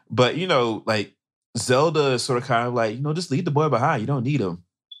 But, Zelda is sort of kind of like, just leave the boy behind. You don't need him.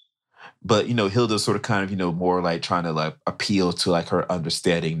 But, Hilda's sort of kind of, more like trying to like appeal to like her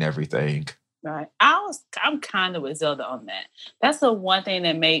understanding and everything. Right. I'm kind of with Zelda on that. That's the one thing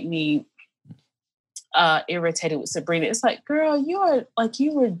that made me irritated with Sabrina. It's like, girl, you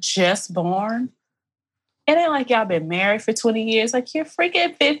were just born. It ain't like y'all been married for 20 years. Like, you're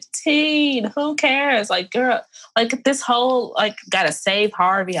freaking 15. Who cares? Like, girl, like this whole, like, gotta save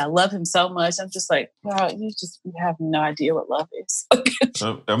Harvey. I love him so much. I'm just like, girl, you have no idea what love is.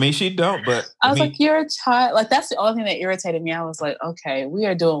 I mean, she don't, but I was like, you're a child. Like, that's the only thing that irritated me. I was like, okay, we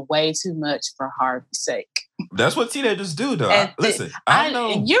are doing way too much for Harvey's sake. That's what teenagers do, though. I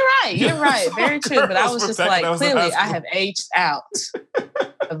know. You're right. Very true. But I was just like, clearly, I have aged out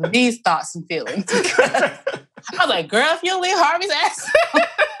of these thoughts and feelings. I was like, girl, if you leave Harvey's ass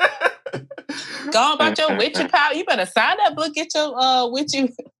go on about your witchy power, you better sign that book, get your witch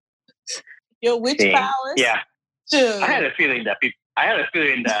powers. Yeah. Dude. I had a feeling that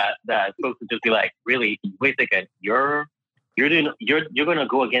folks would just be like, really, wait a second, you're gonna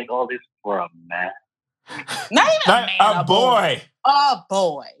go against all this for a man? Not even a man, a boy. A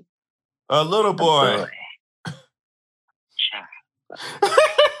boy. A little boy.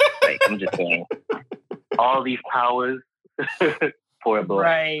 Like, I'm just saying, all these powers for a boy.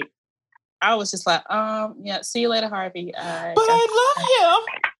 Right. I was just like, yeah, see you later, Harvey. But I love him.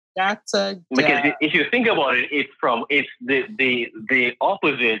 Because if you think about it, it's the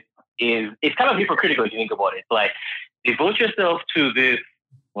opposite it's kind of hypocritical if you think about it. It's like, devote yourself to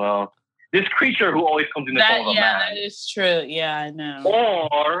this creature who always comes in the form of a man. Yeah, that is true. Yeah, I know.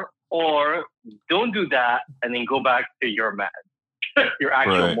 Or don't do that and then go back to your man, your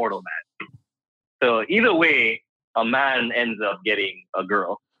actual mortal man. So either way, a man ends up getting a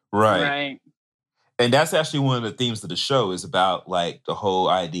girl. Right. And that's actually one of the themes of the show, is about like the whole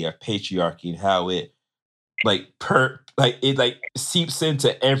idea of patriarchy and how it seeps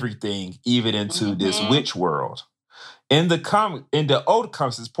into everything, even into this witch world. In the old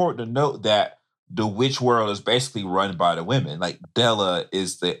comics, it's important to note that the witch world is basically run by the women. Like Della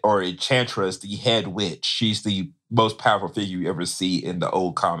Enchantress, the head witch. She's the most powerful figure you ever see in the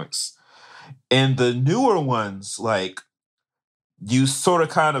old comics. In the newer ones, like, you sort of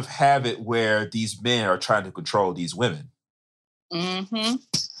kind of have it where these men are trying to control these women. Mm-hmm.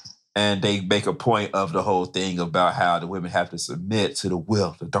 And they make a point of the whole thing about how the women have to submit to the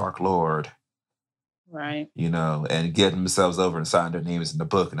will of the Dark Lord. Right. You know, and get themselves over and sign their names in the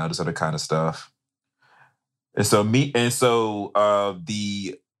book and all this other kind of stuff. And so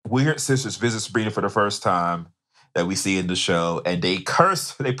the Weird Sisters visit Sabrina for the first time that we see in the show, and they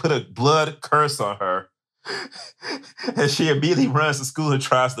put a blood curse on her. And she immediately runs to school and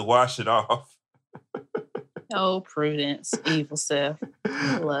tries to wash it off. Oh, Prudence, evil self.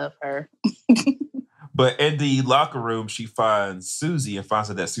 I love her. But in the locker room, she finds Susie and finds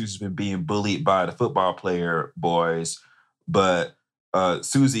out that Susie's been being bullied by the football player boys. But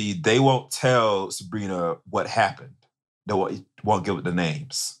Susie, they won't tell Sabrina what happened. They won't give it the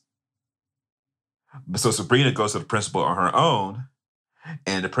names. So Sabrina goes to the principal on her own,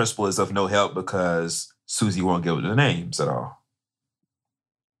 and the principal is of no help because Susie won't give it the names at all.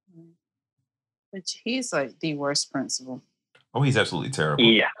 But he's like the worst principal. Oh, he's absolutely terrible.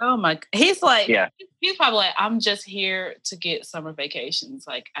 Yeah. Oh my! He's like, he's probably like, I'm just here to get summer vacations.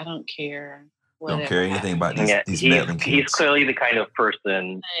 Like, I don't care. Don't care anything about these meddling kids. He's clearly the kind of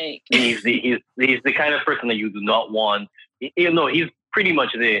person. Like, he's the kind of person that you do not want. You know, he's pretty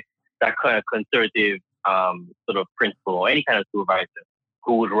much that kind of conservative sort of principal or any kind of supervisor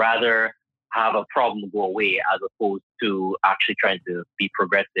who would rather have a problem go away as opposed to actually trying to be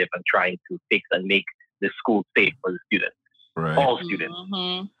progressive and trying to fix and make the school safe for the students. Right. All students.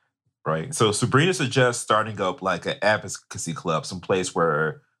 Mm-hmm. Right. So Sabrina suggests starting up like an advocacy club, some place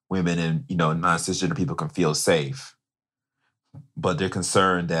where women and, non-cisgender people can feel safe. But they're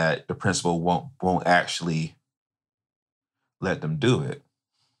concerned that the principal won't actually let them do it.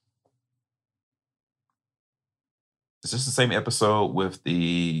 Is this the same episode with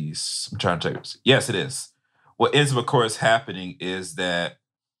I'm trying to check. Yes, it is. What ends up, of course, happening is that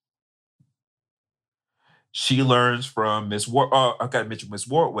she learns from Miss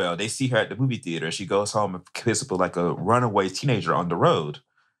Wardwell. They see her at the movie theater. She goes home and kisses up like a runaway teenager on the road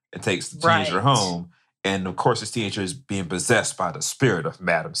and takes the teenager home. And of course, this teenager is being possessed by the spirit of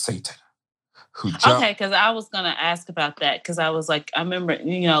Madam Satan. Okay, because I was going to ask about that, because I was like, I remember,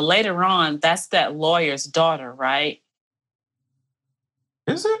 later on, that's that lawyer's daughter, right?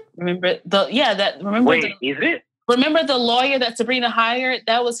 Is it? Wait, is it? Remember the lawyer that Sabrina hired?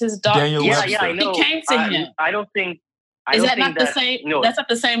 That was his daughter. Daniel Webster. Yeah, I know. He came to him. I don't think. Is that not the same? No, that's not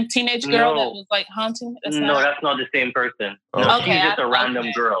the same teenage girl that was like hunting. That's not the same person. Oh. No, she's just a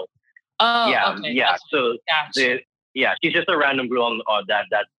random girl. Oh, yeah, okay. yeah. So gotcha. she's just a random girl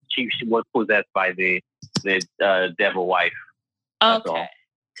that she was possessed by the devil wife. Okay.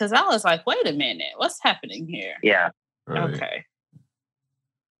 Because I was like, wait a minute, what's happening here? Yeah. Right. Okay.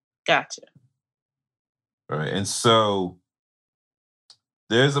 Gotcha. All right. And so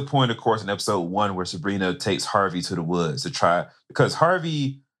there's a point, of course, in episode 1 where Sabrina takes Harvey to the woods to try, because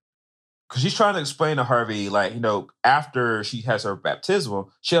she's trying to explain to Harvey, like, after she has her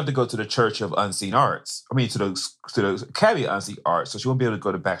baptismal, she have to go to the Church of Unseen Arts. I mean, to the Academy of Unseen Arts. So she won't be able to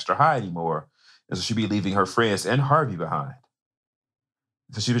go to Baxter High anymore. And so she'll be leaving her friends and Harvey behind.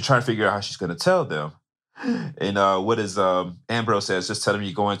 So she'll be trying to figure out how she's going to tell them. And what is Ambrose says, just tell them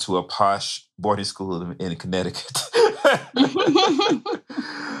you're going to a posh boarding school in Connecticut.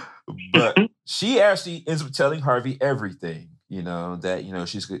 But she actually ends up telling Harvey everything.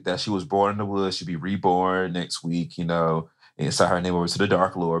 That she was born in the woods, she'll be reborn next week, and sign her name over to the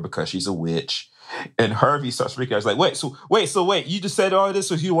Dark Lord because she's a witch. And Harvey starts freaking out. He's like, wait, you just said all this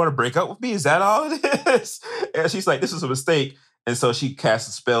so you want to break up with me? Is that all it is? And she's like, this is a mistake. And so she casts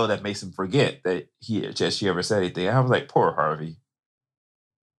a spell that makes him forget that she ever said anything. I was like, poor Harvey.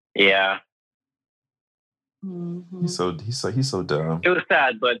 Yeah. Mm-hmm. He's so dumb. It was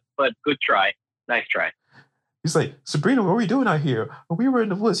sad, but good try. Nice try. He's like, Sabrina, what are we doing out here? We were in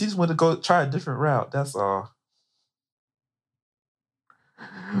the woods. He just wanted to go try a different route. That's all.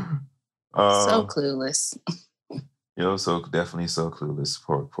 So clueless. So definitely so clueless.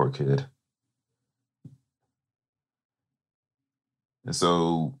 Poor kid. And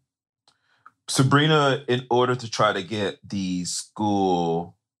so Sabrina, in order to try to get the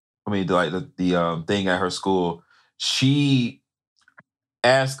school, the thing at her school, she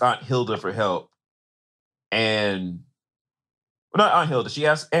asked Aunt Hilda for help. And not Aunt Hilda, she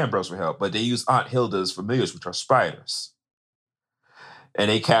asked Ambrose for help, but they use Aunt Hilda's familiars, which are spiders. And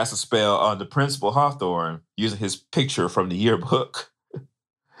they cast a spell on the Principal Hawthorne using his picture from the yearbook.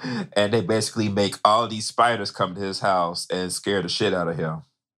 And they basically make all these spiders come to his house and scare the shit out of him.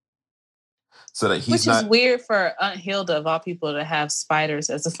 So that Which is weird for Aunt Hilda, of all people, to have spiders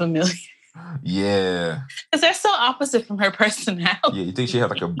as a familiar. Yeah. Because they're so opposite from her personality. Yeah, you think she had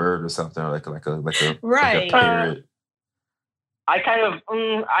like a bird or something, or like a right. Like a parrot. I kind of,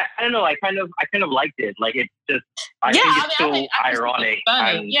 I don't know. I kind of liked it. Like, it's just, I think it's so ironic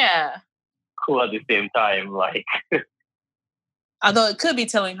and cool at the same time. Like, although it could be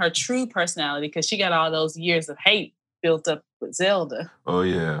telling her true personality because she got all those years of hate built up with Zelda. Oh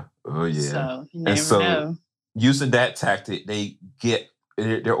yeah. So you never know. Using that tactic, they're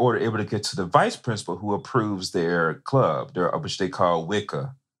able to get to the vice principal who approves their club, which they call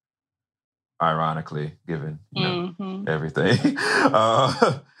Wicca. Ironically, given everything.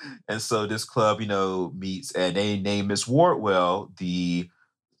 And so this club, meets, and they name Miss Wardwell the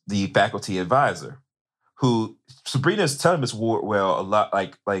faculty advisor, who Sabrina's telling Miss Wardwell a lot,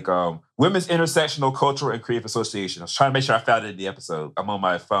 like Women's Intersectional Cultural and Creative Association. I was trying to make sure I found it in the episode. I'm on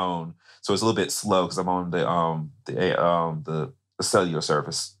my phone, so it's a little bit slow because I'm on the cellular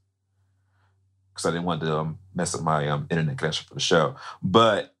service because I didn't want to mess up my internet connection for the show.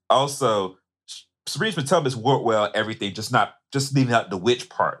 But also, Sabrina's been telling Miss Wardwell everything, just leaving out the witch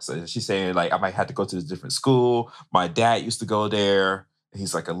part. So she's saying, like, I might have to go to a different school. My dad used to go there.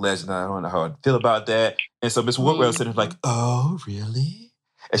 He's like a legend. I don't know how I feel about that. And so Miss Wardwell's sitting there like, oh, really?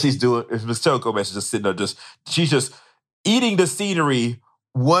 And she's doing, Miss Gomez is just sitting there, she's just eating the scenery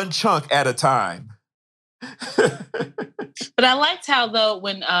one chunk at a time. But I liked how, though,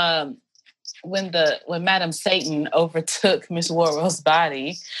 when Madam Satan overtook Miss Wardwell's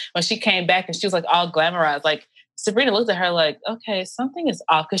body, when she came back and she was like all glamorized, like Sabrina looked at her like, okay, something is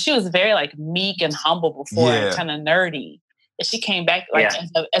off, because she was very like meek and humble before and kind of nerdy. And she came back like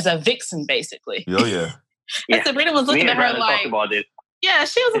as a vixen, basically. Oh yeah. And Sabrina was looking at her like, yeah,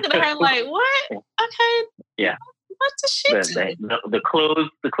 she was looking at her like, what? Okay. Yeah. What does she do? The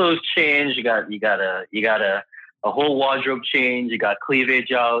clothes change. You got a whole wardrobe change. You got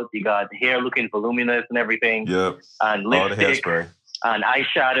cleavage out. You got hair looking voluminous and everything. Yep. And lipstick and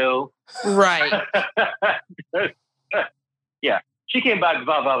eyeshadow. Right. Yeah. She came back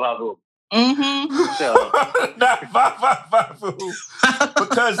va va va boom. Mm-hmm. So not va va va boom.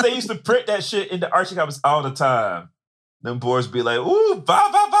 Because they used to print that shit in the Archie comics all the time. Them boys be like, ooh, va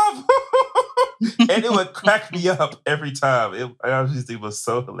va va boom. And it would crack me up every time. I just think it was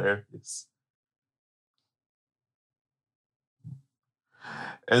so hilarious.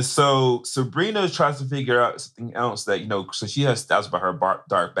 And so Sabrina tries to figure out something else that, so she has doubts about her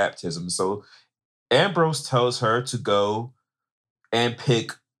dark baptism. So Ambrose tells her to go and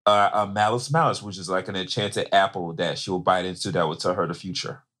pick a Malus Malus, which is like an enchanted apple that she will bite into that will tell her the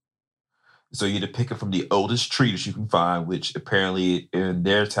future. So you had to pick it from the oldest tree that you can find, which apparently in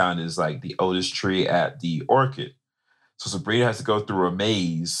their town is like the oldest tree at the orchid. So Sabrina has to go through a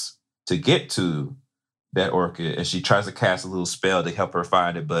maze to get to that orchid, and she tries to cast a little spell to help her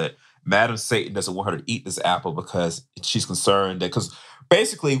find it, but Madam Satan doesn't want her to eat this apple because she's concerned that, because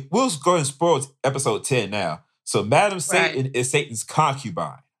basically, we'll go and spoil episode 10 now. So Madam Satan is Satan's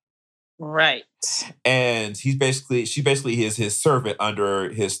concubine. Right. And she basically is his servant under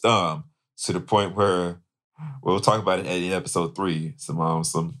his thumb, to the point where we'll talk about it in episode 3.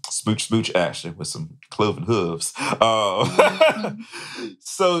 Some smooch action with some cloven hooves.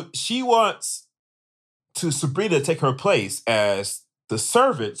 So she wants Sabrina to take her place as the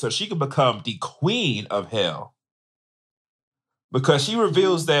servant so she can become the queen of hell. Because she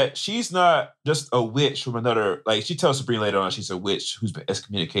reveals that she's not just a witch from another, like she tells Sabrina later on she's a witch who's been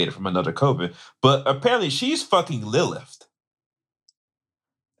excommunicated from another coven, but apparently she's fucking Lilith,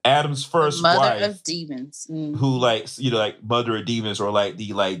 Adam's first mother wife, of demons, who like mother of demons, or like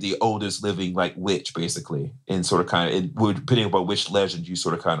the oldest living like witch, basically, and sort of kind of depending upon which legend you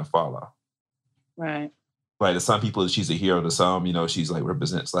sort of kind of follow. Right. Like to some people, she's a hero. To some, she's like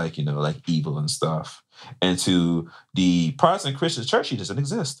represents like evil and stuff. And to the Protestant Christian church, she doesn't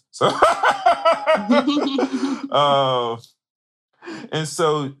exist. So, and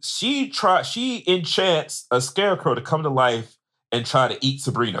so she enchants a scarecrow to come to life and try to eat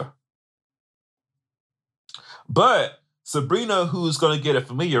Sabrina. But Sabrina, who's going to get a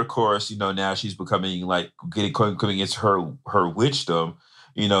familiar course, now she's becoming like coming into her witchdom.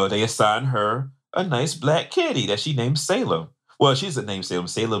 They assign her a nice black kitty that she named Salem. Well, she doesn't name Salem.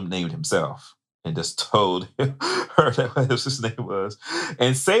 Salem named himself and just told her that what his name was.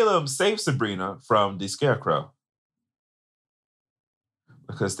 And Salem saved Sabrina from the scarecrow,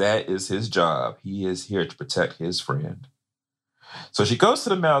 because that is his job. He is here to protect his friend. So she goes to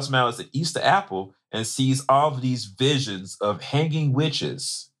the Mouse and eats the apple and sees all of these visions of hanging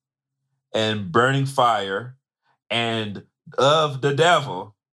witches and burning fire and of the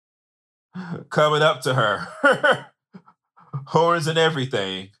devil coming up to her. Horns and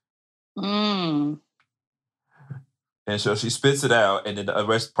everything. And so she spits it out, and then the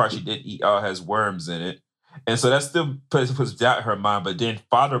rest part she didn't eat all has worms in it. And so that still puts doubt in her mind. But then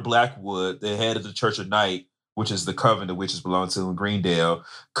Father Blackwood, the head of the Church of Night, which is the coven the witches belong to in Greendale,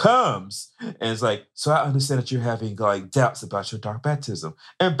 comes and is like, so I understand that you're having like doubts about your dark baptism.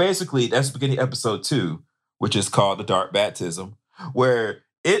 And basically that's beginning of episode 2, which is called The Dark Baptism, where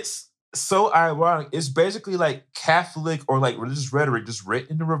it's so ironic. It's basically like Catholic or like religious rhetoric just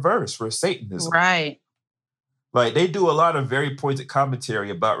written in the reverse for Satanism. Right. Like they do a lot of very pointed commentary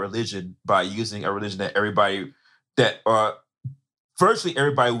about religion by using a religion that virtually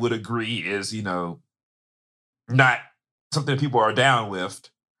everybody would agree is, not something people are down with,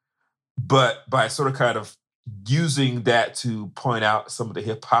 but by sort of kind of using that to point out some of the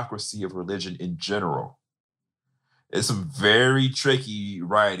hypocrisy of religion in general. It's some very tricky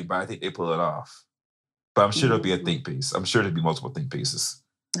writing, but I think they pull it off. But I'm sure there'll be a think piece. I'm sure there'll be multiple think pieces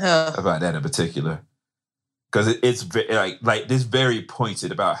about that in particular. Because it's like this very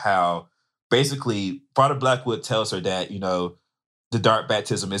pointed about how basically Father Blackwood tells her that, the dark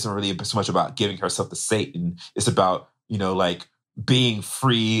baptism isn't really so much about giving herself to Satan. It's about, like being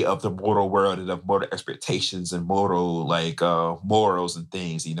free of the mortal world and of mortal expectations and mortal morals and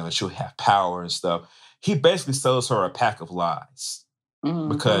things, and she'll have power and stuff. He basically sells her a pack of lies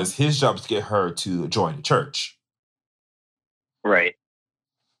because his job is to get her to join the church. Right.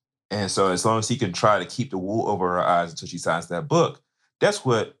 And so as long as he can try to keep the wool over her eyes until she signs that book, that's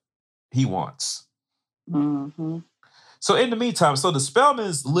what he wants. Mm-hmm. So in the meantime, the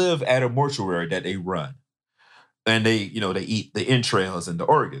Spellmans live at a mortuary that they run. And they, they eat the entrails and the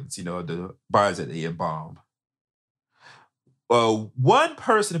organs, the bodies that they embalm. One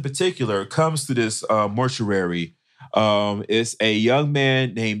person in particular comes to this mortuary. It's a young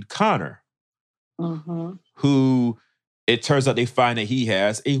man named Connor, who it turns out they find that he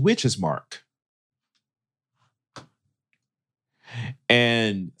has a witch's mark.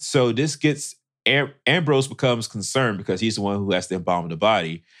 And so this gets, Ambrose becomes concerned because he's the one who has to embalm the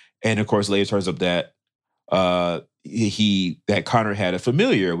body. And of course, later turns up that that Connor had a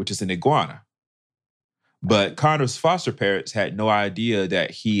familiar, which is an iguana. But Connor's foster parents had no idea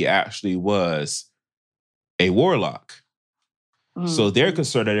that he actually was a warlock. So they're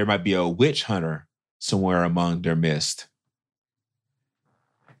concerned that there might be a witch hunter somewhere among their midst.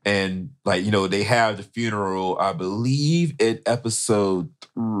 And they have the funeral, I believe, in episode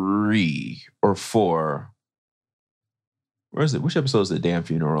 3 or 4. Where is it? Which episode is the damn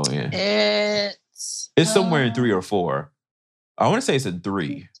funeral in? It's somewhere in 3 or 4. I want to say it's in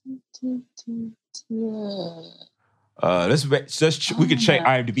 3. We can check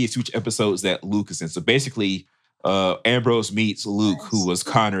IMDb to which episodes that Luke is in. So basically, Ambrose meets Luke, who was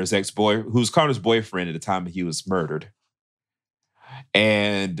Connor's boyfriend at the time he was murdered.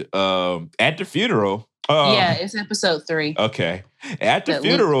 And at the funeral, it's episode 3. Okay, at the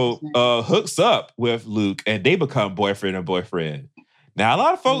funeral, hooks up with Luke, and they become boyfriend and boyfriend. Now, a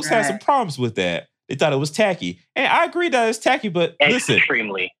lot of folks had some problems with that. They thought it was tacky, and I agree that it's tacky. But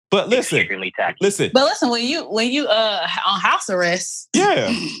extremely tacky. Listen, when you on house arrest,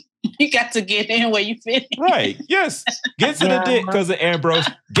 yeah, you got to get in where you fit. Right? Yes, get to the dick because of Ambrose.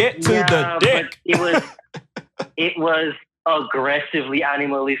 Get to the dick. It was aggressively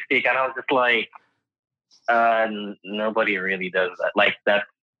animalistic, and I was just like, nobody really does that. Like that.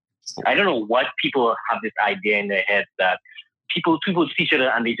 I don't know what people have this idea in their head that people see each other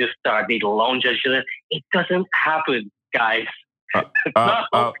and they lounge at each other. It doesn't happen, guys.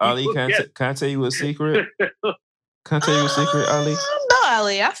 Ali, can I tell you a secret? Can I tell you a secret, Ali? No,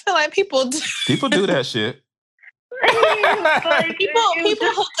 Ali. I feel like people do that shit. Like, people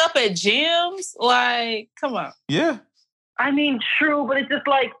hook up at gyms. Like, come on. Yeah. I mean, true, but it's just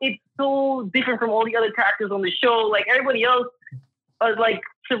like it's so different from all the other characters on the show. Like everybody else, like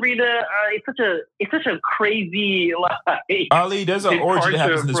Sabrina, it's such a crazy like. Ali, there's an orgy that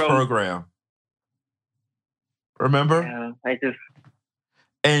happens in this program. Remember? Yeah, I just.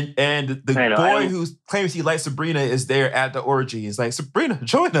 And the boy who claims he likes Sabrina is there at the orgy. He's like, Sabrina,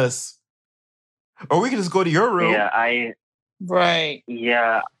 join us, or we can just go to your room. Yeah, Right.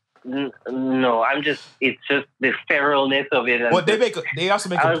 Yeah. No, it's just the feralness of it. Well, they also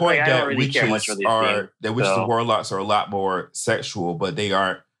make a point that witches and warlocks are a lot more sexual, but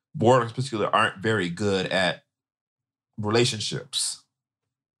warlocks particularly aren't very good at relationships.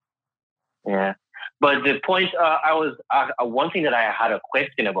 Yeah. But the point, one thing that I had a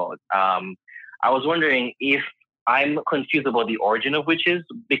question about, I was wondering if I'm confused about the origin of witches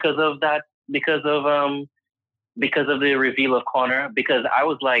because of the reveal of Connor, because I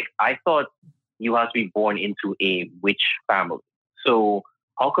was like, I thought you have to be born into a witch family. So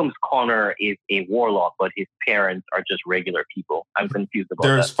how comes Connor is a warlock, but his parents are just regular people? I'm confused about that.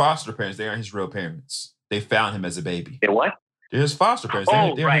 There's foster parents. They aren't his real parents. They found him as a baby. They're what? They're his foster parents.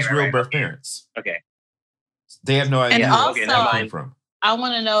 They're his real birth parents. Okay. They have no idea where that came from. I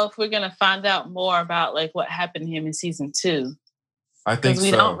want to know if we're going to find out more about like what happened to him in season 2. I think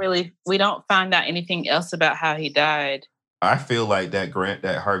so. We don't find out anything else about how he died. I feel like that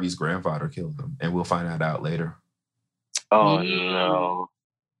Harvey's grandfather killed him, and we'll find that out later. Oh no!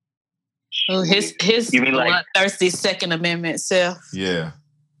 Oh, his you mean like thirsty Second Amendment self? Yeah.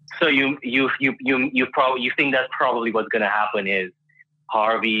 So you think that's probably what's going to happen is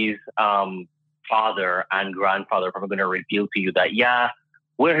Harvey's father and grandfather are probably going to reveal to you that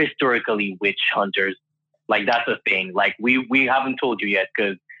we're historically witch hunters. Like that's a thing. Like we haven't told you yet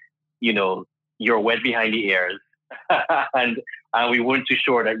because you're wet behind the ears, and we weren't too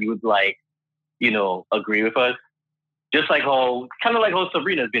sure that you would agree with us. Just like how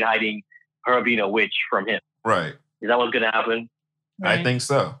Sabrina's been hiding her being a witch from him. Right. Is that what's gonna happen? Right. I think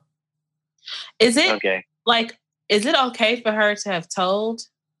so. Is it okay? Like, is it okay for her to have told?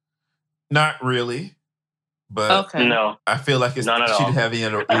 Not really, but okay. No, I feel like she didn't have any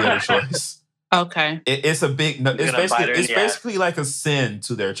other choice. Okay. It's a big. It's basically like a sin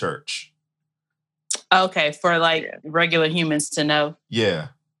to their church. Okay, for regular humans to know. Yeah.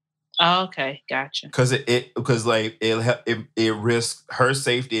 Oh, okay, gotcha. Because it risks her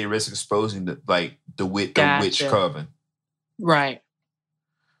safety. It risks exposing the witch coven. Right.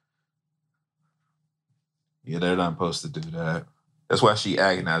 Yeah, they're not supposed to do that. That's why she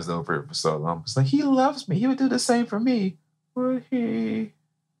agonized over it for so long. It's like, he loves me. He would do the same for me. Would he?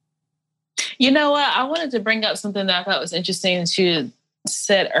 You know what? I wanted to bring up something that I thought was interesting that you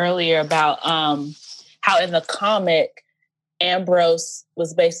said earlier about how in the comic, Ambrose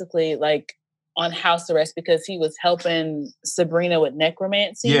was basically like on house arrest because he was helping Sabrina with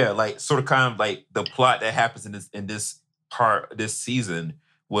necromancy. Yeah, like sort of kind of like the plot that happens in this season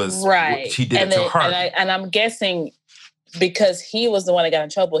was right. She did it to her. And I'm guessing because he was the one that got in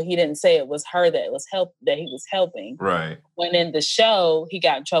trouble, he didn't say it was her that he was helping. Right. When in the show, he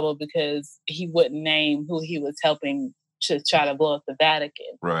got in trouble because he wouldn't name who he was helping to try to blow up the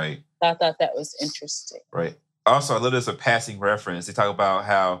Vatican. Right. I thought that was interesting. Right. Also, a little as a passing reference, they talk about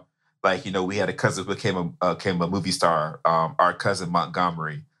how, we had a cousin who became a movie star, our cousin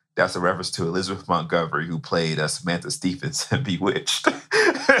Montgomery. That's a reference to Elizabeth Montgomery, who played Samantha Stephens in Bewitched.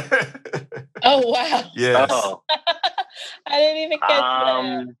 Oh, wow. Yes. Oh. I didn't even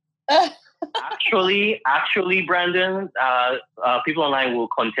catch that. Actually, Brandon, people online will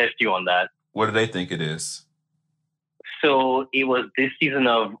contest you on that. What do they think it is? So it was this season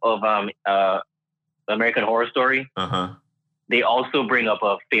of American Horror Story. They also bring up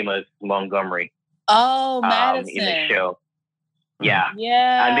a famous Montgomery. Oh, Madison. In the show. Yeah.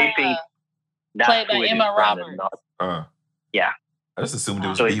 Yeah. And they think that's played by Emma Roberts. Yeah. I just assumed it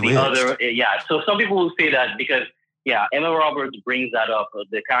was so it's Bewitched. the other. Yeah. So some people will say that because Emma Roberts brings that up.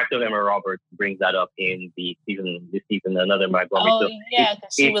 The character of Emma Roberts brings that up in this season, another Montgomery. Oh, so yeah,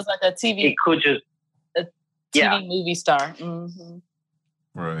 because she was like a TV. It could just a TV movie star. Mm-hmm.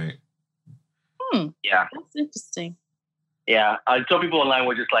 Right. Yeah. That's interesting. Yeah. Some people online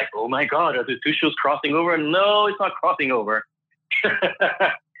were just like, "Oh my God, are the two shows crossing over?" No, it's not crossing over.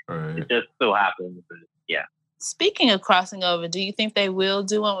 Right. It just so happens. Yeah. Speaking of crossing over, do you think they will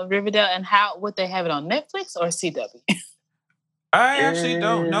do one with Riverdale, and would they have it on Netflix or CW? I actually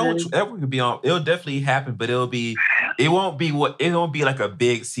don't know which could be on. It'll definitely happen, but it won't be like a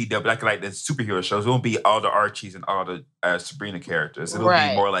big CW like the superhero shows. It won't be all the Archies and all the Sabrina characters. It'll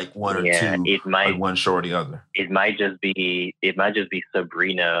be more like one or two, like one show or the other. It might just be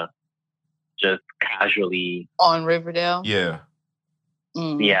Sabrina, just casually on Riverdale. Yeah.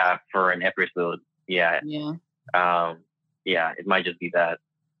 Yeah, for an episode. Yeah. Yeah. It might just be that.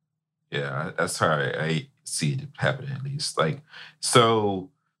 Yeah, that's how I see it happening at least. Like, so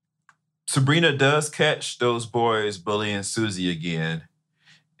Sabrina does catch those boys bullying Susie again.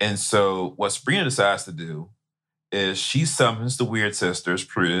 And so what Sabrina decides to do is she summons the Weird Sisters,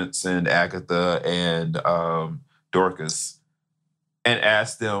 Prudence and Agatha and Dorcas, and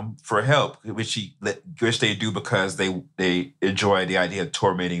asks them for help, which they do because they enjoy the idea of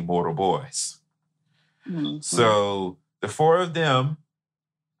tormenting mortal boys. Mm-hmm. So the four of them,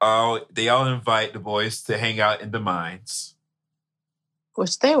 they all invite the boys to hang out in the mines.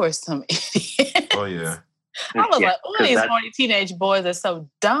 Which they were some idiots. Oh, yeah. I was like, oh, these horny teenage boys are so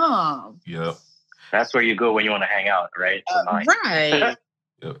dumb. Yep. That's where you go when you want to hang out, right? Right.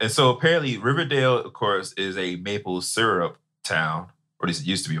 Yep. And so apparently Riverdale, of course, is a maple syrup town. Or at least it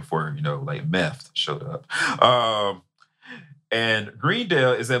used to be before, like meth showed up. And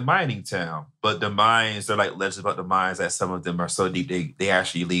Greendale is a mining town, but the mines, they're like legends about the mines that some of them are so deep, they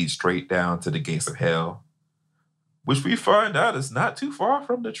actually lead straight down to the gates of hell, which we find out is not too far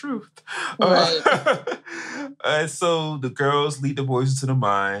from the truth. Right. And so the girls lead the boys into the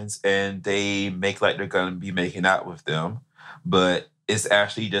mines and they make like they're going to be making out with them, but it's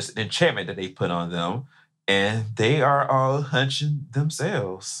actually just an enchantment that they put on them and they are all hunching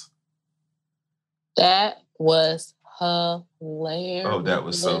themselves. That was hilarious. Oh, that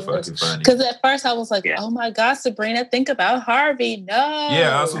was so fucking funny. Because at first I was like, oh my God, Sabrina, think about Harvey. No.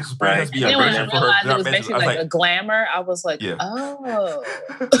 Yeah, also Sabrina has to be a virgin for her. It was basically like a glamour. I was like, oh.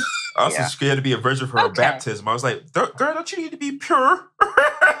 Also, she had to be a virgin for her baptism. I was like, girl, don't you need to be pure?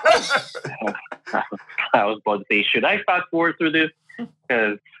 I was about to say, should I fast forward through this?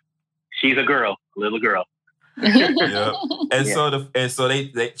 Because she's a girl, a little girl. Yeah. And so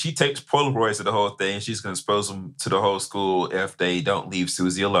she takes Polaroids of the whole thing. She's gonna expose them to the whole school if they don't leave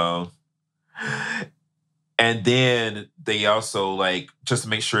Susie alone. And then they also just to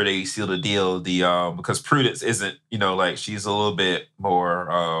make sure they seal the deal, because Prudence isn't, she's a little bit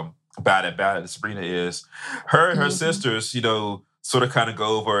more bad at it. Sabrina is. Her and her sisters, sort of kind of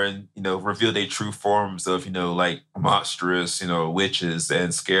go over and, reveal their true forms of, monstrous, witches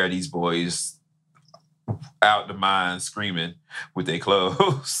and scare these boys out the mine screaming with their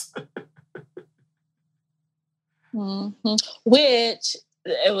clothes. Mm-hmm. Which,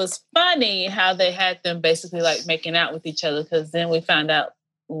 it was funny how they had them basically making out with each other, because then we found out,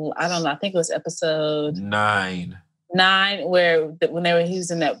 I don't know, I think it was episode 9, where when they were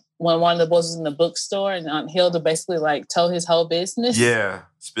using that, when one of the boys was in the bookstore and Aunt Hilda basically told his whole business. Yeah.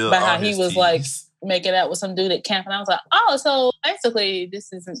 Spilled about all how his he was teas. Making out with some dude at camp. And I was like, oh, so basically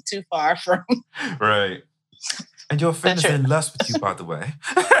this isn't too far from. Right. And your friend is in lust with you, by the way.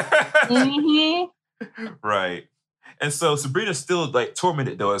 Mm-hmm. Right. And so Sabrina's still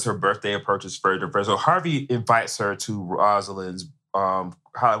tormented though as her birthday approaches further. So Harvey invites her to Rosalind's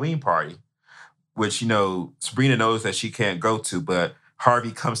Halloween party, which, Sabrina knows that she can't go to, but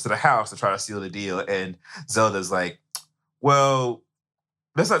Harvey comes to the house to try to seal the deal. And Zelda's like, well,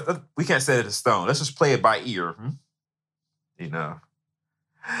 we can't set it in stone. Let's just play it by ear.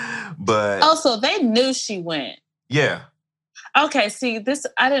 But also, they knew she went. Yeah. Okay, see, this,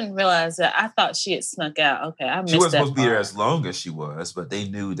 I didn't realize that. I thought she had snuck out. Okay, I missed that. She wasn't supposed to be there as long as she was, but they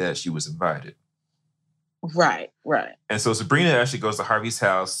knew that she was invited. Right. And so Sabrina actually goes to Harvey's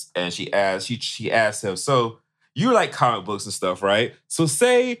house and she asks him, so, you like comic books and stuff, right? So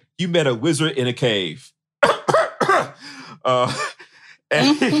say you met a wizard in a cave.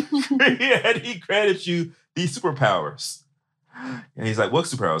 And he granted you these superpowers. And he's like, what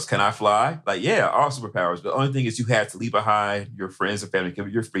superpowers? Can I fly? Like, yeah, all superpowers. The only thing is you had to leave behind your friends and family, give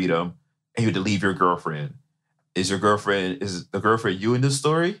it your freedom, and you had to leave your girlfriend. Is the girlfriend you in this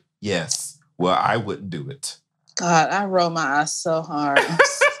story? Yes. Well, I wouldn't do it. God, I roll my eyes so hard.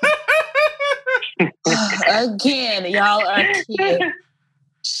 Again, y'all are kids.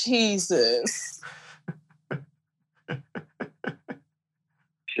 Jesus.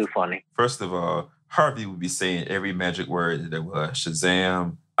 Too funny. First of all, Harvey would be saying every magic word that there was.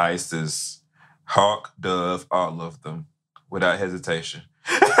 Shazam, Isis, Hawk, Dove, all of them, without hesitation.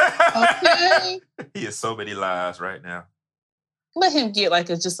 Okay. He has so many lies right now. Let him get like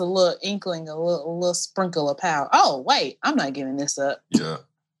just a little inkling, a little sprinkle of power. Oh, wait, I'm not giving this up. Yeah.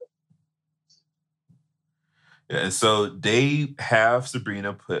 Yeah, and so they have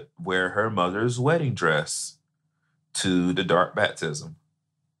Sabrina wear her mother's wedding dress to the dark baptism.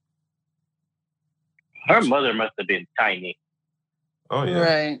 Her mother must have been tiny. Oh, yeah.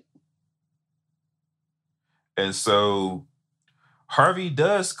 Right. And so Harvey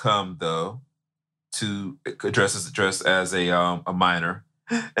does come, though, to dress as a minor.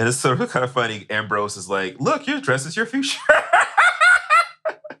 And it's sort of kind of funny. Ambrose is like, look, your dress is your future.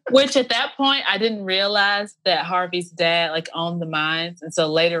 Which at that point, I didn't realize that Harvey's dad like owned the mines. And so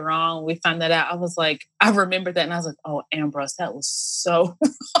later on, we found that out. I was like, I remembered that. And I was like, oh, Ambrose, that was so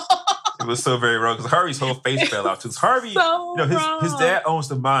wrong. It was so very wrong because Harvey's whole face fell out too. Harvey, his dad owns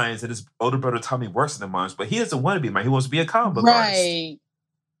the mines and his older brother Tommy works in the mines, but he doesn't want to be a mine. He wants to be a comic book artist.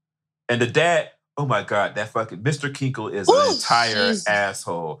 And the dad, oh my God, that fucking Mr. Kinkle is an entire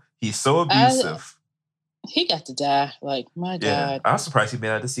asshole. He's so abusive. He got to die. Like, my God. I was surprised he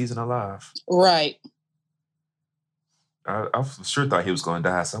made out the season alive. Right. I sure thought he was going to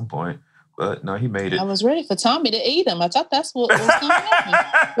die at some point. But no, he made it. I was ready for Tommy to eat him. I thought that's what was going to happen.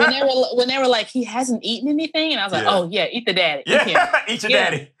 When they were like, he hasn't eaten anything, and I was like, oh yeah, eat the daddy. Yeah, eat your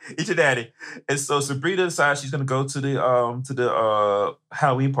daddy. Eat your daddy. And so Sabrina decides she's going to go to the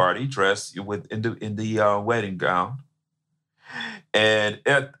Halloween party dressed in the wedding gown. And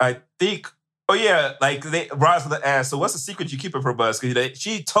I think, Rosalind asked, so what's the secret you keep from us? Because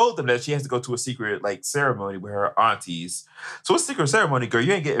she told them that she has to go to a secret ceremony with her aunties. So what's the secret ceremony, girl?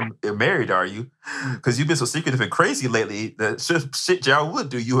 You ain't getting married, are you? Because you've been so secretive and crazy lately. The shit y'all would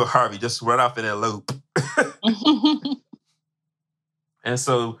do, you and Harvey, just run off in a loop. And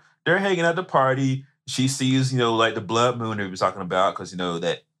so they're hanging at the party. She sees, the blood moon that we were talking about, because,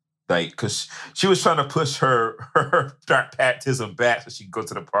 because she was trying to push her dark baptism back so she can go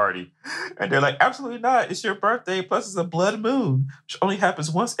to the party. And they're like, absolutely not. It's your birthday, plus it's a blood moon, which only happens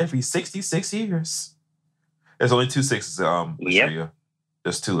once every 66 years. There's only 2 sixes, Yep.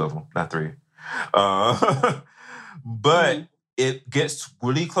 There's 2 of them, not 3. But it gets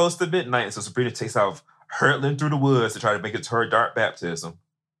really close to midnight, and so Sabrina takes off hurtling through the woods to try to make it to her dark baptism,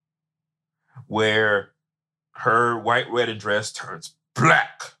 where her white wedding dress turns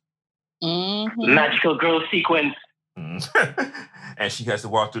black. Mm-hmm. Magical girl sequence. And she has to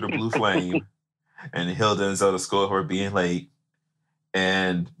walk through the blue flame. And Hilda and Zelda scold her being late.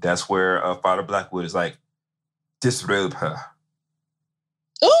 And that's where Father Blackwood is like, disrobe her.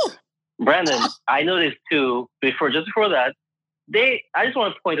 Ooh! Brandon, I noticed too, just before that, I just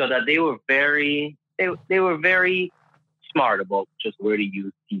want to point out that they were very smart about just where to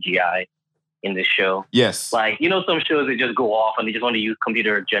use CGI in this show. Yes. Like, some shows, they just go off and they just want to use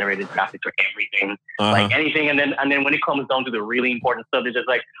computer-generated graphics for everything. Like anything. And then when it comes down to the really important stuff, they're just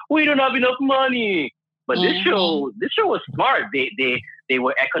like, we don't have enough money. But this show was smart. They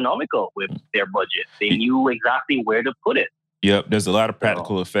were economical with their budget. They knew exactly where to put it. Yep. There's a lot of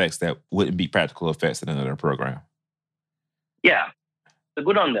practical effects that wouldn't be practical effects in another program. Yeah. So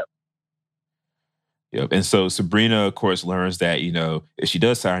good on them. Yep. And so Sabrina, of course, learns that, if she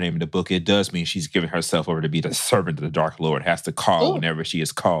does sign her name in the book, it does mean she's giving herself over to be the servant of the Dark Lord, has to call whenever she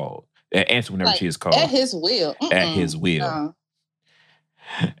is called, answer whenever she is called. At his will. At his will.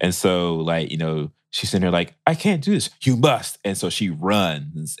 And so, she's sitting there like, I can't do this. You must. And so she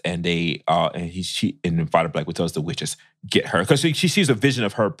runs, and then Father Blackwood tells the witches, get her. Because she sees a vision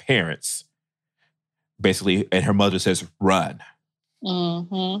of her parents, basically, and her mother says, run.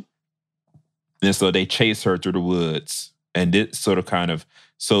 Mm-hmm. And so they chase her through the woods. And it sort of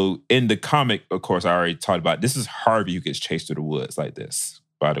so in the comic, of course, I already talked about, this is Harvey who gets chased through the woods like this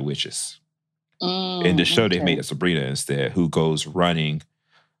by the witches. In the show, they made it Sabrina instead, who goes running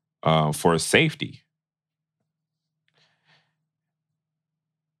for safety.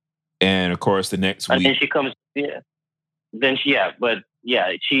 And of course, the next week. And then she comes,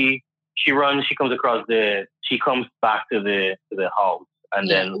 she runs, she comes back to the house, and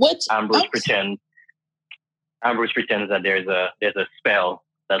then Ambrose pretends that there's a spell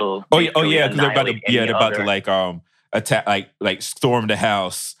that'll. Because they're about to like attack, like storm the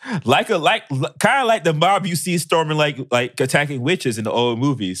house, kind of like the mob you see storming like attacking witches in the old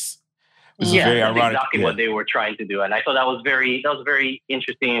movies. Which is very ironic. Exactly what they were trying to do, and I thought that was very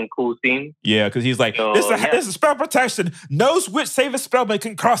interesting and cool scene. Yeah, because he's like, this is a spell protection. Knows which save a spell, but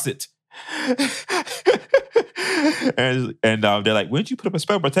can cross it. and they're like, when did you put up a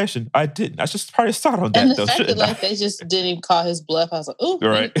spell protection? I didn't. I just probably started on that. And the fact that they just didn't even call his bluff, I was like, oh,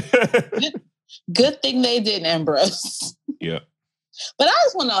 right. Good thing they didn't, Ambrose. Yeah. But I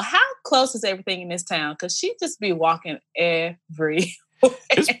just want to know, how close is everything in this town? Because she just be walking every.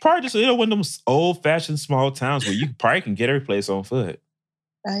 It's probably just one of them old-fashioned small towns where you probably can get every place on foot.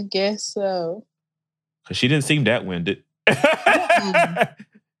 I guess so. Because she didn't seem that winded.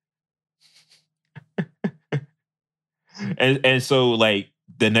 and so, like,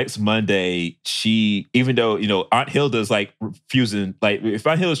 the next Monday, even though, Aunt Hilda's, like, refusing, like, if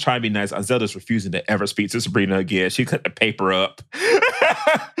Aunt Hilda's trying to be nice, Aunt Zelda's refusing to ever speak to Sabrina again. She cut the paper up.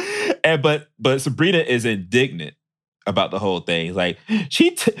 But Sabrina is indignant about the whole thing. Like,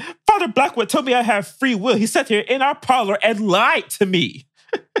 Father Blackwood told me I have free will. He sat here in our parlor and lied to me.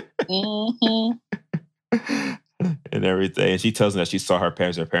 Mm-hmm. And everything. And she tells them that she saw her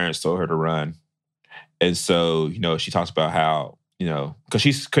parents. Her parents told her to run. And so, she talks about how,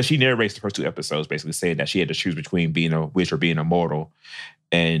 because she narrates the first 2 episodes, basically saying that she had to choose between being a witch or being immortal.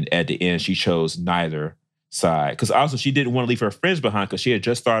 And at the end, she chose neither side. Because also, she didn't want to leave her friends behind because she had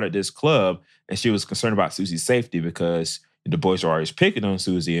just started this club and she was concerned about Susie's safety because the boys are always picking on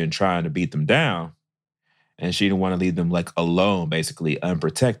Susie and trying to beat them down. And she didn't want to leave them, like, alone, basically,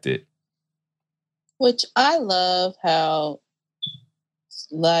 unprotected. Which I love how,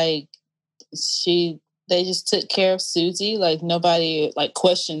 like, they just took care of Susie. Like, nobody, like,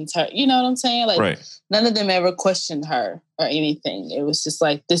 questions her. You know what I'm saying? Like, right. None of them ever questioned her or anything. It was just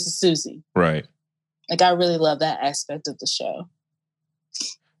like, this is Susie. Right. Like, I really love that aspect of the show.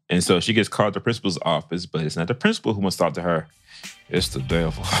 And so she gets called to the principal's office, but it's not the principal who wants to talk to her. It's the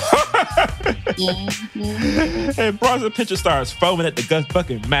devil. Mm-hmm. And Bronson Pincher starts foaming at the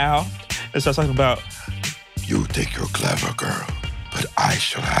fucking mouth and starts talking about, you think you're clever, girl, but I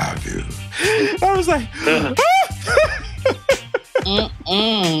shall have you. I was like,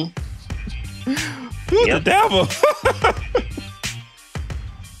 who's the devil?